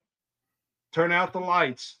 Turn out the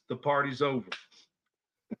lights, the party's over.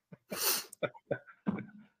 All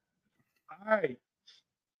right.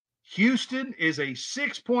 Houston is a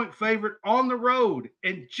 6-point favorite on the road.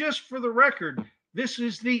 And just for the record, this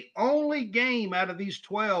is the only game out of these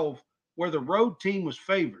 12 where the road team was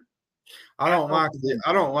favored. I don't like this.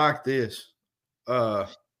 I don't like this. I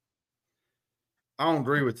don't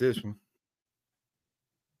agree with this one.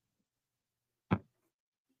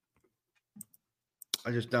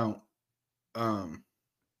 I just don't.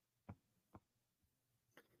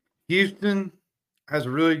 Houston has a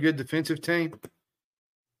really good defensive team.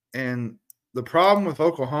 And the problem with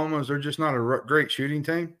Oklahoma is they're just not a great shooting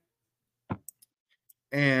team.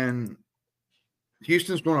 And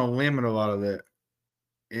Houston's going to limit a lot of that.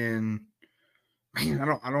 And man, I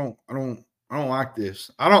don't like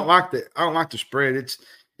this. I don't like the spread.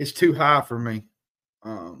 It's too high for me.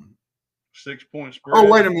 6-point spread. Oh,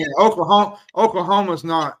 wait a minute. Oklahoma's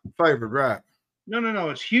not favored, right? No.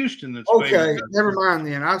 It's Houston that's okay. favored. Never mind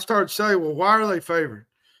then. I started to say, well, why are they favored?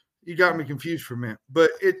 You got me confused for a minute.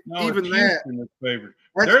 But even that Houston that's favored.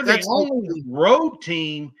 They're the only road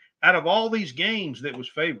team out of all these games that was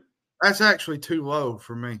favored. That's actually too low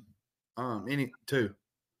for me. I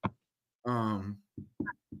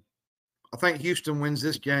think Houston wins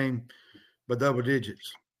this game by double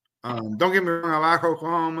digits. Don't get me wrong, I like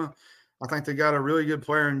Oklahoma. I think they got a really good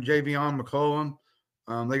player in Javion McCollum.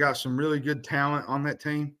 They got some really good talent on that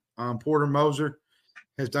team. Porter Moser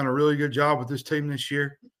has done a really good job with this team this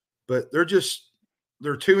year, but they're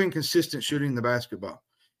too inconsistent shooting the basketball.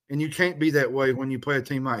 And you can't be that way when you play a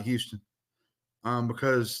team like Houston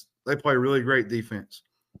because they play really great defense.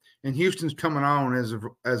 And Houston's coming on as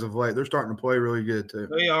of late. They're starting to play really good too.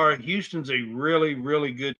 They are. Houston's a really,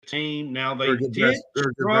 really good team. Now they did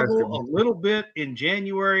struggle a little bit in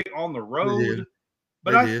January on the road,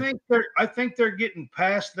 but I think they're getting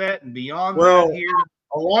past that and beyond that here.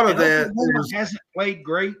 A lot of that hasn't played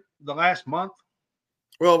great the last month.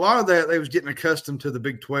 Well, a lot of that they was getting accustomed to the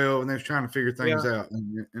Big 12 and they was trying to figure things out.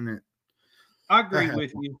 And I agree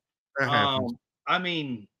with you. That happens. I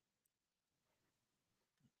mean,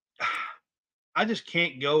 I just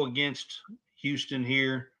can't go against Houston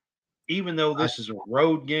here, even though this is a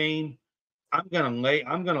road game. I'm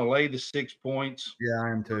gonna lay the 6 points. Yeah,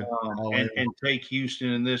 I am too. And take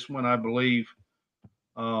Houston in this one, I believe.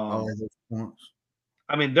 I'll lay those points.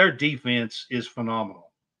 I mean, their defense is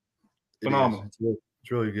phenomenal. Phenomenal. It's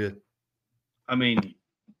really good. I mean,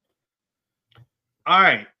 all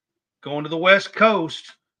right, going to the West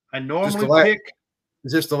Coast. I normally pick.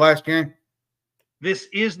 Is this the last game? This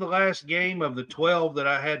is the last game of the 12 that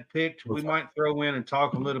I had picked. We might throw in and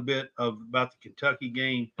talk a little bit about the Kentucky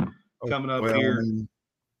game coming up here.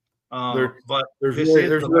 But there's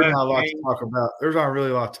really not a lot to talk about. There's not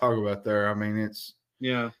really a lot to talk about there. I mean,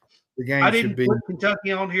 the game. I didn't put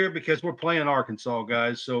Kentucky on here because we're playing Arkansas,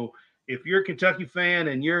 guys. So if you're a Kentucky fan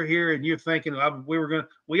and you're here and you're thinking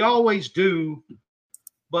we always do,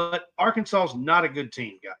 but Arkansas is not a good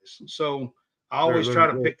team, guys. So I always try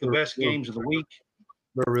to pick the best games of the week.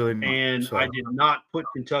 They're really not, and I did not put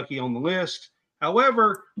Kentucky on the list.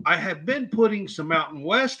 However, I have been putting some Mountain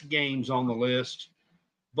West games on the list,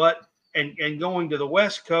 but and going to the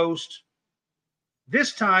West Coast.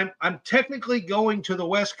 This time, I'm technically going to the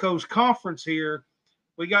West Coast Conference here.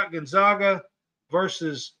 We got Gonzaga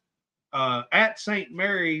versus at St.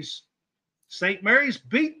 Mary's. St. Mary's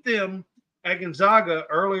beat them at Gonzaga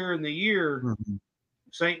earlier in the year. Mm-hmm.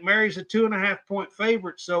 St. Mary's a 2.5-point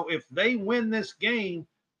favorite. So if they win this game,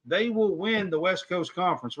 they will win the West Coast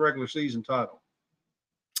Conference regular season title.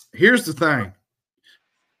 Here's the thing.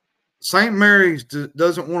 St. Mary's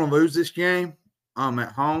doesn't want to lose this game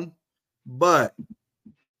at home. But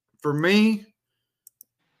for me,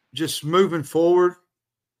 just moving forward,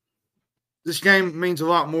 this game means a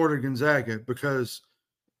lot more to Gonzaga because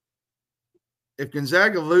if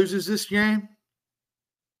Gonzaga loses this game,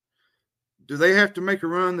 do they have to make a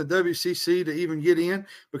run the WCC to even get in?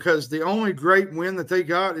 Because the only great win that they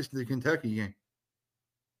got is the Kentucky game.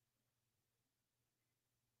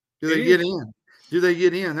 Do they get in? Do they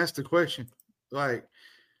get in? That's the question. Like,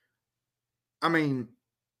 I mean,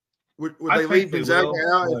 would they leave Gonzaga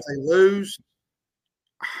out if they lose?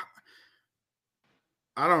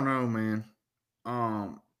 I don't know, man.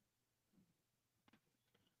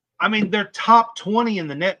 I mean, they're top 20 in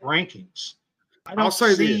the net rankings. I'll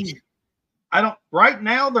say this. Right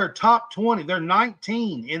now they're top 20. They're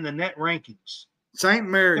 19 in the net rankings. St.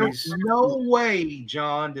 Mary's. There's no way,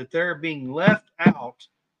 John, that they're being left out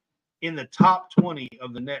in the top 20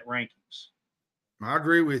 of the net rankings. I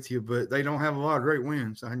agree with you, but they don't have a lot of great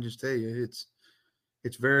wins. I can just tell you,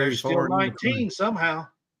 it's very. They're still 19 somehow.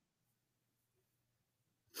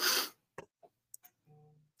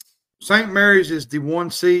 St. Mary's is the 1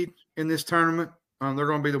 seed in this tournament. They're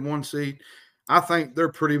going to be the 1 seed. I think they're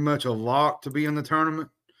pretty much a lock to be in the tournament.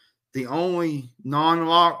 The only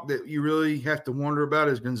non-lock that you really have to wonder about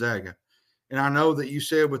is Gonzaga. And I know that you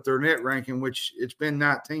said with their net ranking, which it's been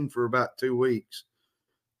 19 for about 2 weeks.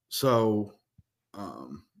 So,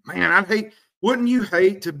 man, wouldn't you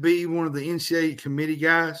hate to be one of the NCAA committee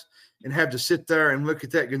guys and have to sit there and look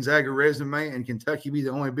at that Gonzaga resume and Kentucky be the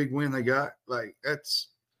only big win they got? Like, that's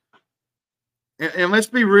 – and let's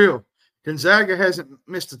be real. Gonzaga hasn't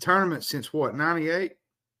missed a tournament since, what, 98?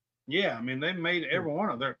 Yeah, I mean, they made every one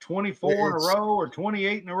of them. 24 in a row or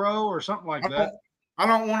 28 in a row or something like that. I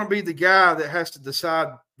don't want to be the guy that has to decide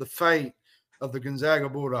the fate of the Gonzaga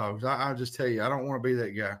Bulldogs. I'll just tell you, I don't want to be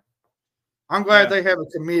that guy. I'm glad they have a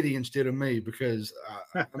committee instead of me because,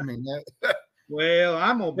 I mean, that. Well,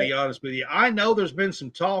 I'm going to be honest with you. I know there's been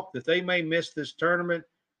some talk that they may miss this tournament,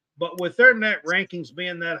 but with their net rankings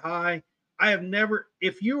being that high, I have never –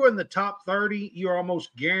 if you're in the top 30, you're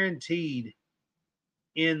almost guaranteed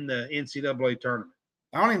in the NCAA tournament.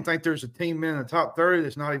 I don't even think there's a team in the top 30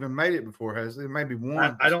 that's not even made it before, has there? Maybe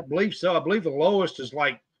one. I don't believe so. I believe the lowest is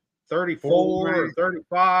like 34 or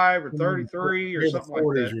 35 or 33 or something like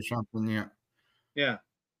that. Or something, yeah. Yeah.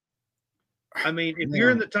 I mean, if you're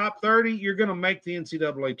in the top 30, you're going to make the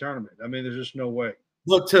NCAA tournament. I mean, there's just no way.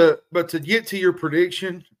 Look, but to get to your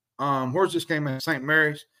prediction, where's this game at? St.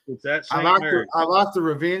 Mary's? It's at St. Mary's. I like the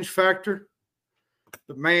revenge factor,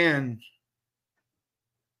 but man,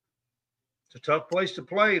 it's a tough place to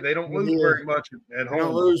play. They don't lose very much at home. They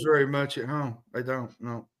don't lose very much at home. They don't.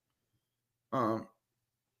 No. I'm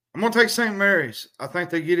going to take St. Mary's. I think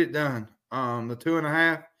they get it done. The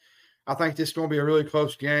 2.5. I think this is going to be a really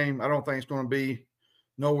close game. I don't think it's going to be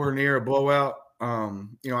nowhere near a blowout.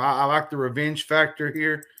 I like the revenge factor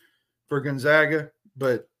here for Gonzaga,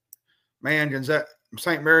 but man,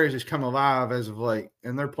 St. Mary's has come alive as of late,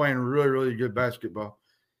 and they're playing really, really good basketball.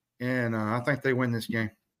 And I think they win this game.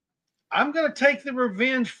 I'm going to take the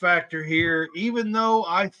revenge factor here, even though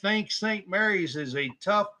I think St. Mary's is a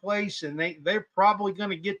tough place, and they're probably going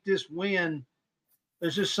to get this win.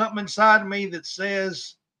 There's just something inside of me that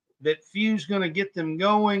says that few's going to get them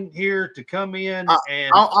going here to come in.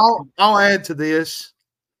 I'll add to this.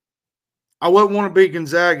 I wouldn't want to beat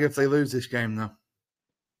Gonzaga if they lose this game, though,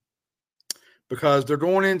 because they're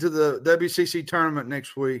going into the WCC tournament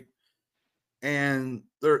next week, and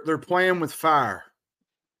they're playing with fire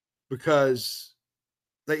because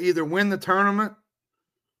they either win the tournament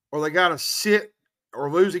or they got to sit or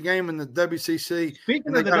lose a game in the WCC.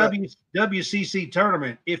 Speaking of the WCC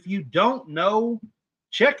tournament, if you don't know,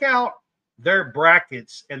 check out their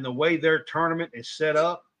brackets and the way their tournament is set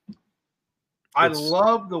up. I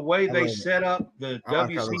love the way they set up the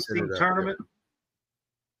WCC tournament.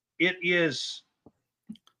 It is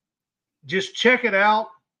 – just check it out.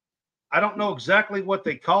 I don't know exactly what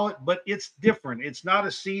they call it, but it's different. It's not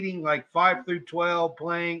a seeding like 5 through 12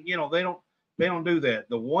 playing. You know, they don't do that.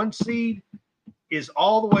 The 1 seed is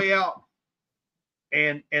all the way out.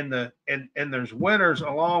 And there's winners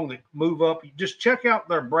along that move up. You just check out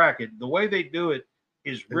their bracket. The way they do it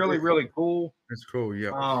is really, really cool. It's cool,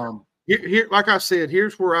 yeah. Here, like I said,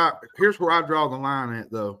 here's where I draw the line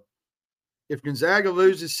at, though. If Gonzaga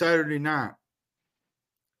loses Saturday night,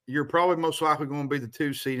 you're probably most likely going to be the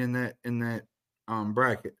 2 seed in that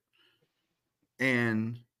bracket.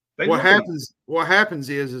 And what happens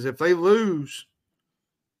is if they lose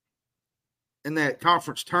in that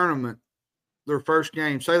conference tournament, their first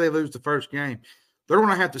game, say they lose the first game, they're going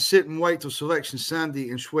to have to sit and wait till Selection Sunday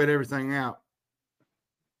and sweat everything out.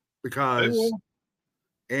 Because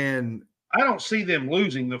and I don't see them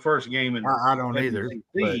losing the first game in I don't either.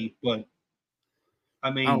 But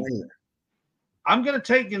I mean, I'm going to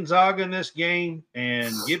take Gonzaga in this game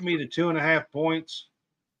and give me the 2.5 points,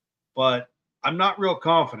 but I'm not real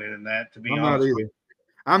confident in that, to be honest.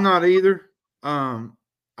 I'm not either.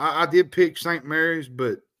 I did pick St. Mary's,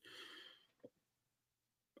 but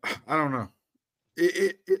I don't know.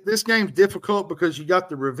 This game's difficult because you got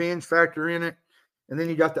the revenge factor in it, and then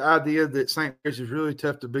you got the idea that St. Mary's is really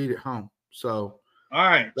tough to beat at home. So, all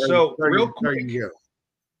right. Real quick,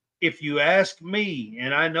 if you ask me,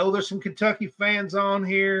 and I know there's some Kentucky fans on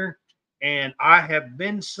here, and I have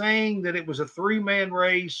been saying that it was a 3-man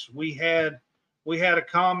race. We had we had a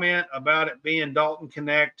comment about it being Dalton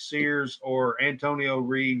Connect, Sears, or Antonio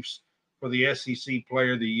Reeves for the SEC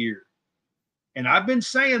Player of the Year. And I've been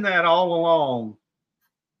saying that all along,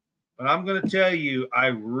 but I'm going to tell you, I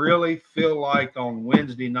really feel like on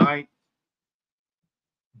Wednesday night,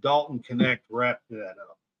 Dalton Connect wrapped that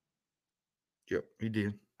up. Yep, he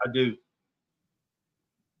did. I do.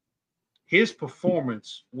 His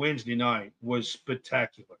performance Wednesday night was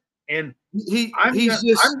spectacular. And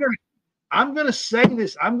I'm gonna say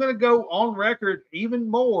this. I'm gonna go on record even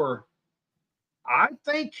more. I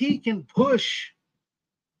think he can push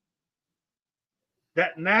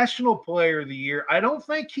that National Player of the Year. I don't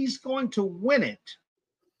think he's going to win it.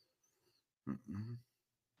 Mm-hmm.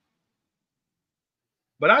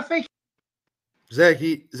 But I think Zach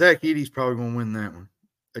Edey's probably going to win that one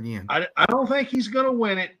again. I don't think he's going to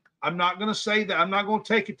win it. I'm not going to say that. I'm not going to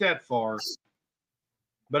take it that far.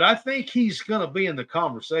 But I think he's going to be in the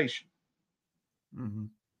conversation. Mm-hmm.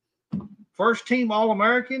 First team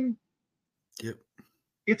All-American. Yep.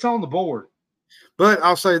 It's on the board. But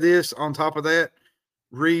I'll say this on top of that,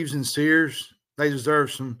 Reeves and Sears, they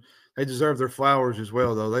deserve their flowers as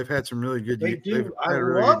well, though. They've had some really good years. They do. I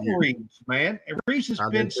love Reeves, man. Reeves has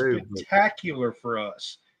been spectacular for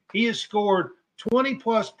us. He has scored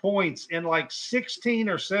 20-plus points in like 16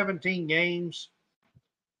 or 17 games.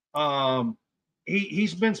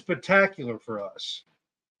 He's been spectacular for us.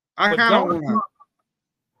 But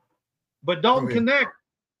Dalton Connect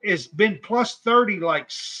has been plus 30 like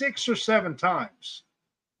 6 or 7 times.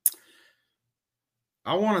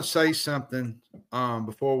 I want to say something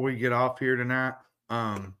before we get off here tonight.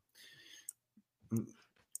 The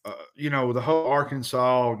whole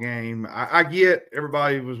Arkansas game, I get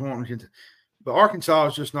everybody was wanting to, but Arkansas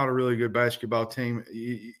is just not a really good basketball team.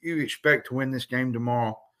 You expect to win this game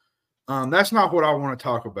tomorrow. That's not what I want to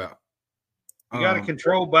talk about. You got to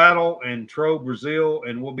control battle and throw Brazil,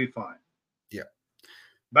 and we'll be fine. Yeah.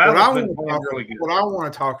 What I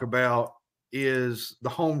want to talk about is the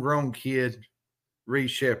homegrown kid, Reed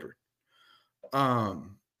Sheppard.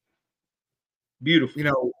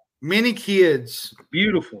 Beautiful. Many kids.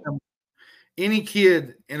 Beautiful. Any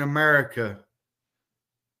kid in America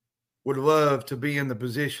would love to be in the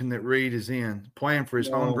position that Reed is in, playing for his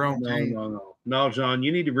homegrown team. No, John,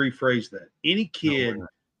 you need to rephrase that. Any kid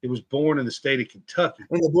that was born in the state of Kentucky.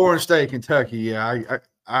 In the born state of Kentucky, yeah.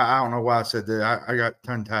 I don't know why I said that. I got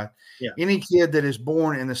tongue-tied. Yeah. Any kid that is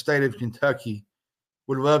born in the state of Kentucky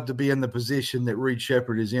would love to be in the position that Reed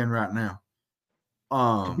Sheppard is in right now.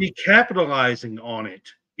 To be capitalizing on it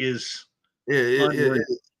is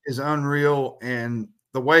unreal. And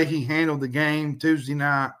the way he handled the game Tuesday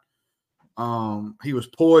night, he was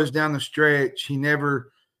poised down the stretch. He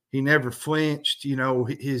never flinched.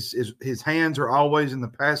 His hands are always in the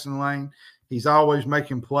passing lane. He's always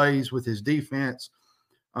making plays with his defense.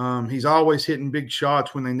 He's always hitting big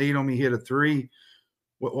shots when they need him. He hit a 3.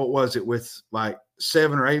 What was it with like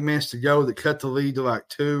 7 or 8 minutes to go that cut the lead to like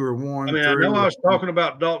 2 or 1? I mean, 3. I know I was talking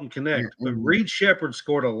about Dalton Connect, but Reed Sheppard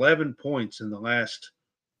scored 11 points in the last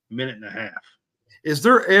minute and a half. Is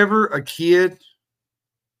there ever a kid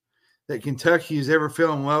that Kentucky has ever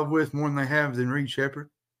fell in love with more than they have than Reed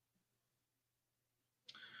Sheppard?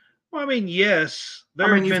 Well, I mean, yes.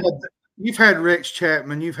 You've had Rex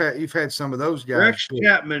Chapman. You've had some of those guys. Rex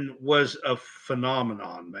Chapman was a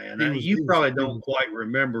phenomenon, man. You probably don't quite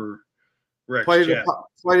remember Rex Chapman.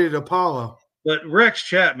 Played at Apollo. But Rex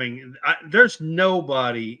Chapman, there's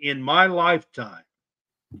nobody in my lifetime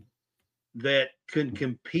that can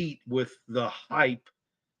compete with the hype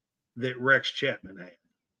that Rex Chapman had.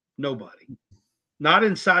 Nobody. Not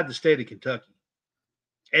inside the state of Kentucky.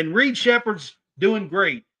 And Reed Sheppard's doing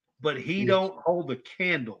great, but he don't hold the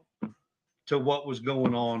candle to what was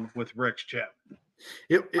going on with Rex Chapman.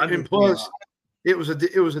 And plus, it was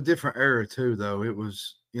a different era too, though. It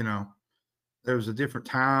was, there was a different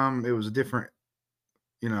time. It was a different,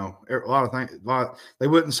 a lot of things. They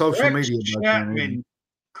wasn't social media. Rex Chapman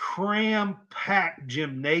cram-packed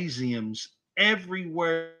gymnasiums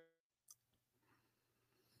everywhere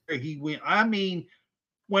he went. I mean,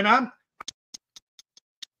 when I'm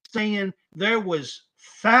saying there was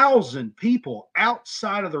 1,000 people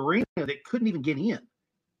outside of the arena that couldn't even get in.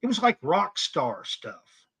 It was like rock star stuff.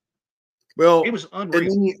 Well, it was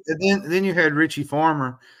unreal. And then you had Richie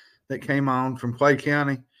Farmer that came on from Clay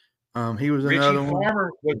County. He was another one. Richie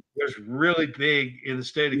Farmer was really big in the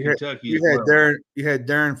state of Kentucky. You had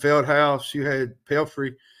Darren Feldhouse. You had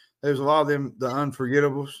Pelfrey. There's a lot of them, the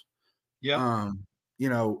unforgettables. Yeah.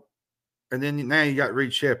 And then now you got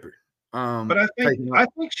Reed Sheppard. But I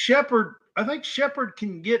think Sheppard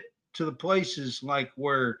can get to the places like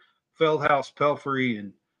where Feldhouse,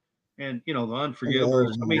 Pelfrey, and the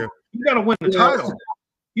Unforgivables. I mean, Yeah. you got to win the title.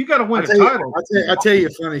 You got to win a I title. tell you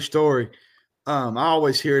a funny story. I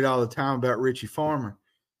always hear it all the time about Richie Farmer.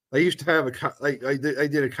 They used to have they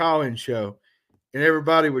did a call-in show, and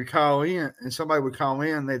everybody would call in, and somebody would call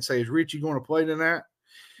in, and they'd say, "Is Richie going to play tonight?"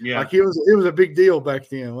 Yeah, like it was a big deal back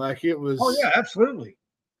then. Like it was. Oh yeah, absolutely.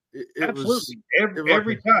 Absolutely.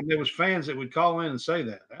 Every like time there was fans that would call in and say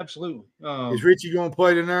that. Absolutely. Is Richie going to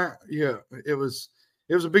play tonight? Yeah, it was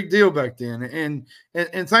a big deal back then, and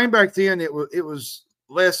thing back then it was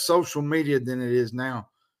less social media than it is now.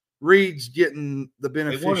 Reed's getting the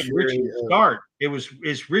beneficiary. They wanted Richie to start.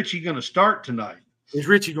 Is Richie going to start tonight? Is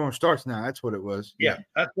Richie going to start tonight? That's what it was. Yeah,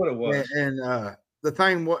 that's what it was. And the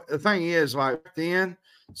thing is, like then,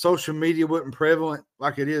 social media wasn't prevalent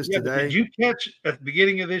like it is today. Did you catch at the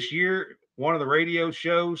beginning of this year one of the radio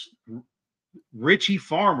shows? Richie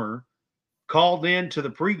Farmer called in to the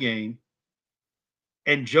pregame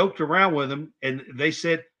and joked around with him, and they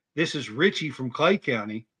said, "This is Richie from Clay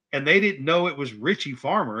County," and they didn't know it was Richie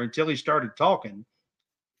Farmer until he started talking.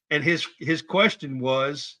 And his question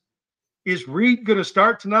was, "Is Reed going to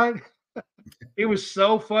start tonight?" It was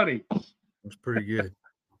so funny. It was pretty good.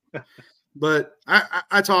 But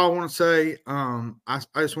that's all I want to say. I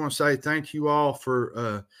just want to say thank you all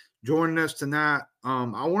for joining us tonight.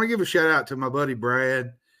 I want to give a shout out to my buddy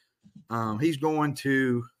Brad. He's going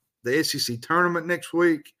to the SEC tournament next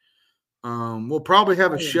week. We'll probably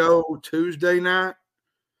have a show Tuesday night,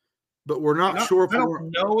 but we're not sure if I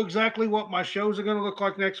don't know exactly what my shows are going to look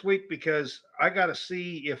like next week because I got to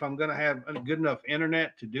see if I'm going to have a good enough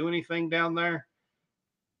internet to do anything down there.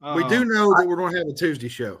 We do know that we're going to have a Tuesday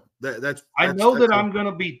show. I know that I'm going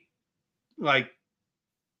to be like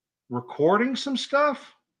recording some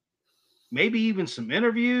stuff, maybe even some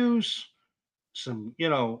interviews, some,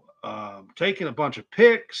 taking a bunch of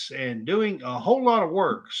pics and doing a whole lot of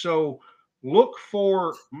work. So look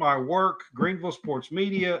for my work, Greenville Sports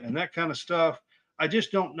Media and that kind of stuff. I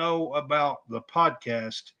just don't know about the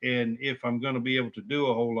podcast and if I'm going to be able to do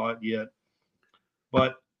a whole lot yet.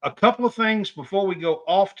 But a couple of things before we go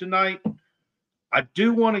off tonight. I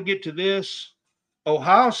do want to get to this.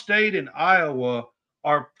 Ohio State and Iowa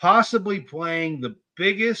are possibly playing the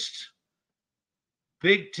biggest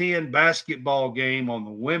Big Ten basketball game on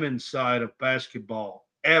the women's side of basketball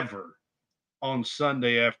ever on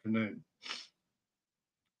Sunday afternoon.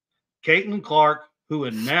 Caitlin Clark, who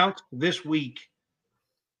announced this week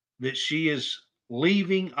that she is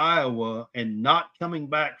leaving Iowa and not coming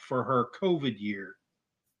back for her COVID year.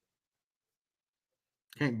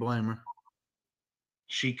 Can't blame her.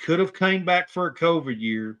 She could have came back for a COVID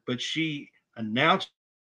year, but she announced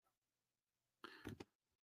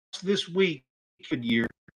this week year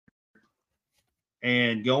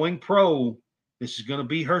and going pro. This is going to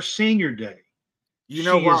be her senior day. You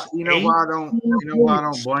know why I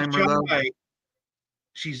don't blame her though?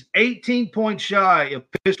 She's 18 points shy of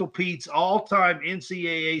Pistol Pete's all-time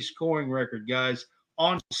NCAA scoring record, guys,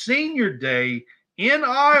 on senior day in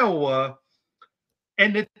Iowa.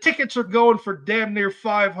 And the tickets are going for damn near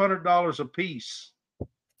 $500 a piece.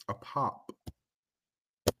 A pop.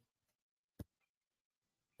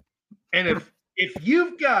 And if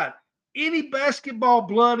you've got any basketball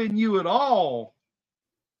blood in you at all,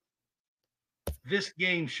 this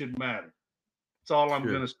game should matter. That's all I'm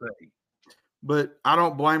going to say. But I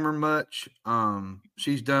don't blame her much.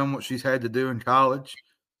 She's done what she's had to do in college.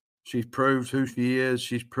 She's proved who she is.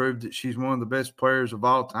 She's proved that she's one of the best players of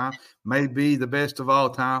all time, maybe the best of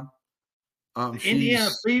all time.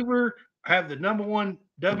 Indiana Fever have the number one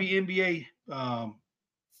WNBA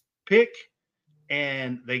pick,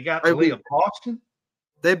 and they got Aaliyah Boston.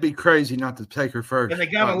 They'd be crazy not to take her first. And they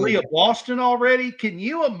got Aaliyah Boston already. Can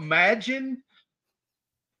you imagine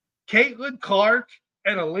Caitlin Clark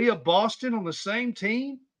and Aaliyah Boston on the same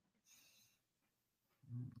team?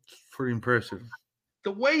 It's pretty impressive.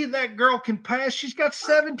 The way that girl can pass, she's got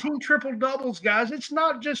 17 triple-doubles, guys. It's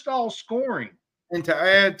not just all scoring. And to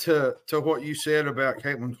add to what you said about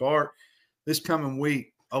Caitlin Clark, this coming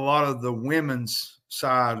week, a lot of the women's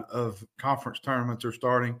side of conference tournaments are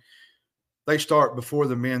starting. They start before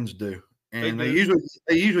the men's do. And they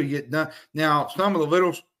usually get done. Now, some of the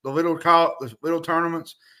little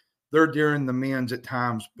tournaments, they're during the men's at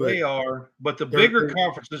times. But they are. But the bigger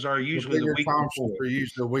conferences are usually the week before. Are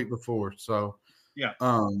usually the week before. So yeah.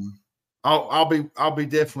 I'll be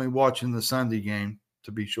definitely watching the Sunday game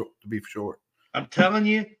to be short. I'm telling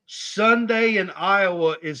you, Sunday in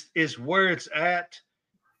Iowa is where it's at.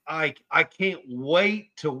 I can't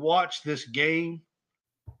wait to watch this game.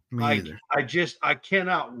 Me either. I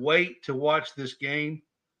cannot wait to watch this game.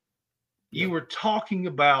 You were talking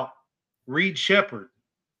about Reed Shepherd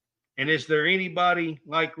And is there anybody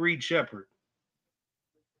like Reed Shepherd?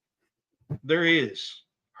 There is.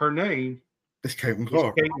 Her name It's Caitlin is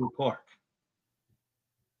Clark. Caitlin Clark.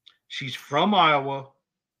 She's from Iowa,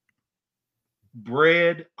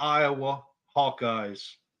 bred Iowa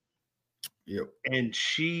Hawkeyes. Yep. And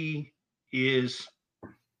she is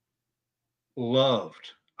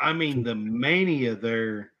loved. I mean, the mania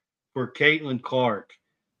there for Caitlin Clark.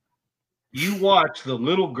 You watch the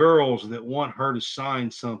little girls that want her to sign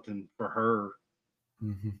something for her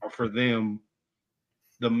or for them.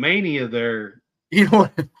 The mania there. You know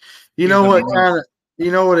what? You know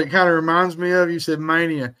what it kind of reminds me of? You said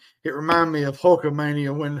mania. It reminded me of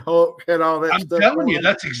Hulkamania when Hulk had all that stuff. I'm telling you,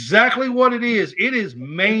 that's exactly what it is. It is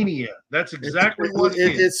mania. That's exactly what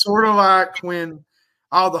it is. It's sort of like when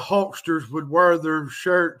all the Hulksters would wear their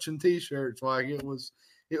shirts and T-shirts. Like it was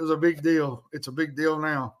a big deal. It's a big deal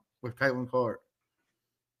now with Caitlin Clark.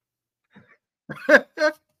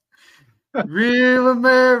 Real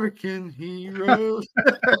American heroes.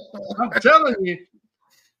 I'm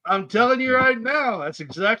telling you right now, that's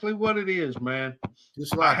exactly what it is, man.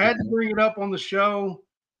 Just like I had to bring it up on the show.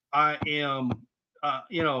 I am,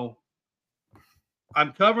 I'm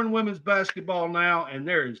covering women's basketball now, and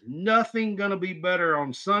there is nothing going to be better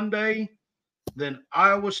on Sunday than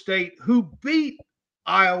Iowa State, who beat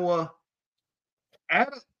Iowa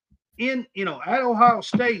at Ohio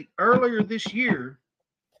State earlier this year,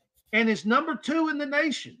 and is number 2 in the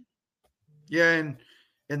nation. Yeah, and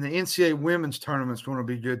the NCAA women's tournament's going to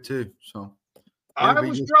be good too. So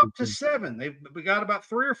Iowa's dropped to 7. We got about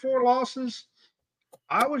 3 or 4 losses.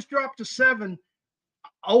 Iowa's dropped to 7.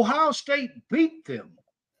 Ohio State beat them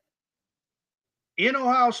in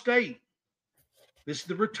Ohio State. This is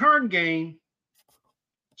the return game.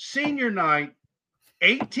 Senior night,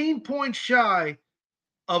 18 points shy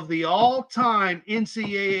of the all-time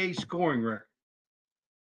NCAA scoring record.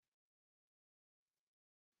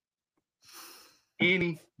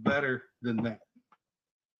 Any better than that?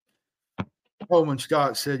 Coleman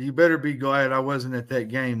Scott said, "You better be glad I wasn't at that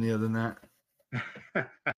game the other night."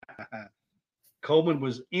 Coleman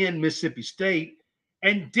was in Mississippi State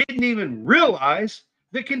and didn't even realize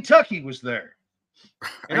that Kentucky was there.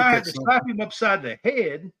 And I had to slap him upside the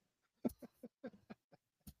head.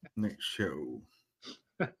 Next show.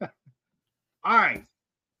 All right.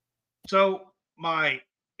 So my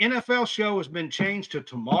NFL show has been changed to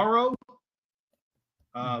tomorrow.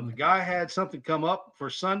 The guy had something come up for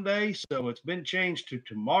Sunday, so it's been changed to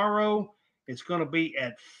tomorrow. It's going to be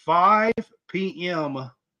at 5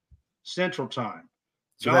 p.m. Central Time.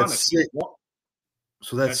 So John, that's 6.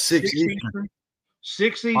 So that's 6 Eastern.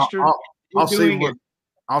 6 Eastern. I'll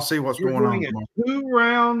see what's going on. You're doing a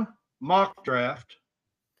 2-round mock draft,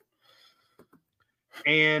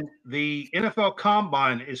 and the NFL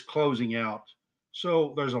Combine is closing out.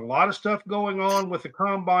 So there's a lot of stuff going on with the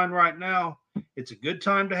Combine right now. It's a good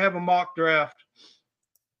time to have a mock draft.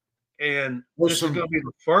 And this is going to be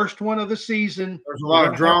the first one of the season. There's a lot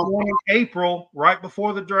of drama in April, right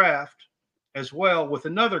before the draft, as well, with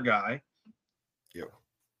another guy. Yeah.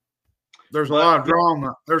 There's a lot of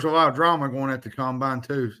drama. There's a lot of drama going at the Combine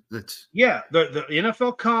too. The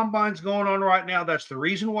NFL Combine's going on right now. That's the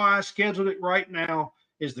reason why I scheduled it right now.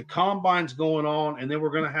 Is the Combine's going on, and then we're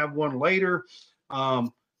going to have one later.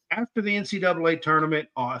 After the NCAA tournament,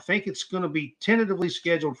 I think it's going to be tentatively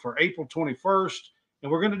scheduled for April 21st.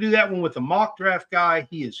 And we're going to do that one with the mock draft guy.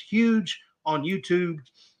 He is huge on YouTube.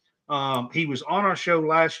 He was on our show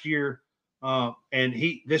last year. And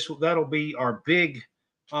that'll be our big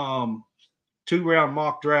 2-round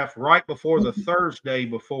mock draft right before the Thursday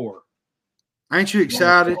before. Ain't you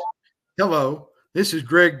excited? Hello. This is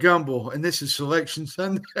Greg Gumbel, and this is Selection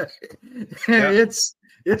Sunday. Yeah.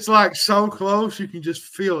 It's like so close, you can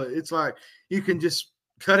just feel it. It's like you can just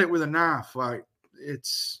cut it with a knife. Like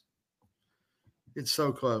it's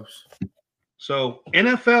so close. So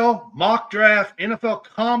NFL mock draft, NFL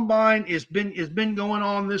Combine has been going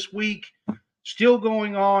on this week, still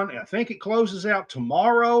going on. I think it closes out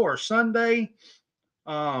tomorrow or Sunday.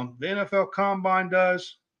 The NFL Combine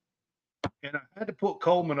does, and I had to put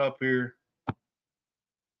Coleman up here.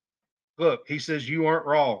 Look, he says you aren't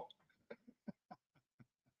wrong.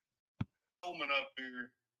 Coleman up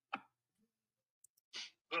here.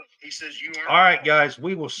 Look, he says you aren't. All right, guys,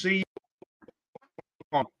 we will see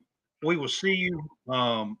you. We will see you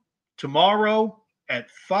tomorrow at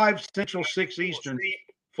 5 Central, 6 Eastern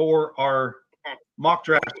for our mock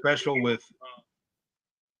draft special with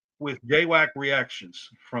JWAC reactions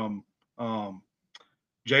from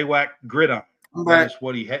JWAC Gridiron. That is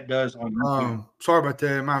what he does on YouTube. Sorry about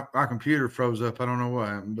that. My computer froze up. I don't know what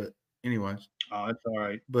happened, but anyways. Oh, that's all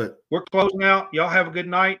right. But we're closing out. Y'all have a good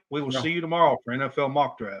night. We will Yeah. see you tomorrow for NFL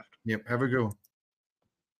Mock Draft. Yep. Have a good one.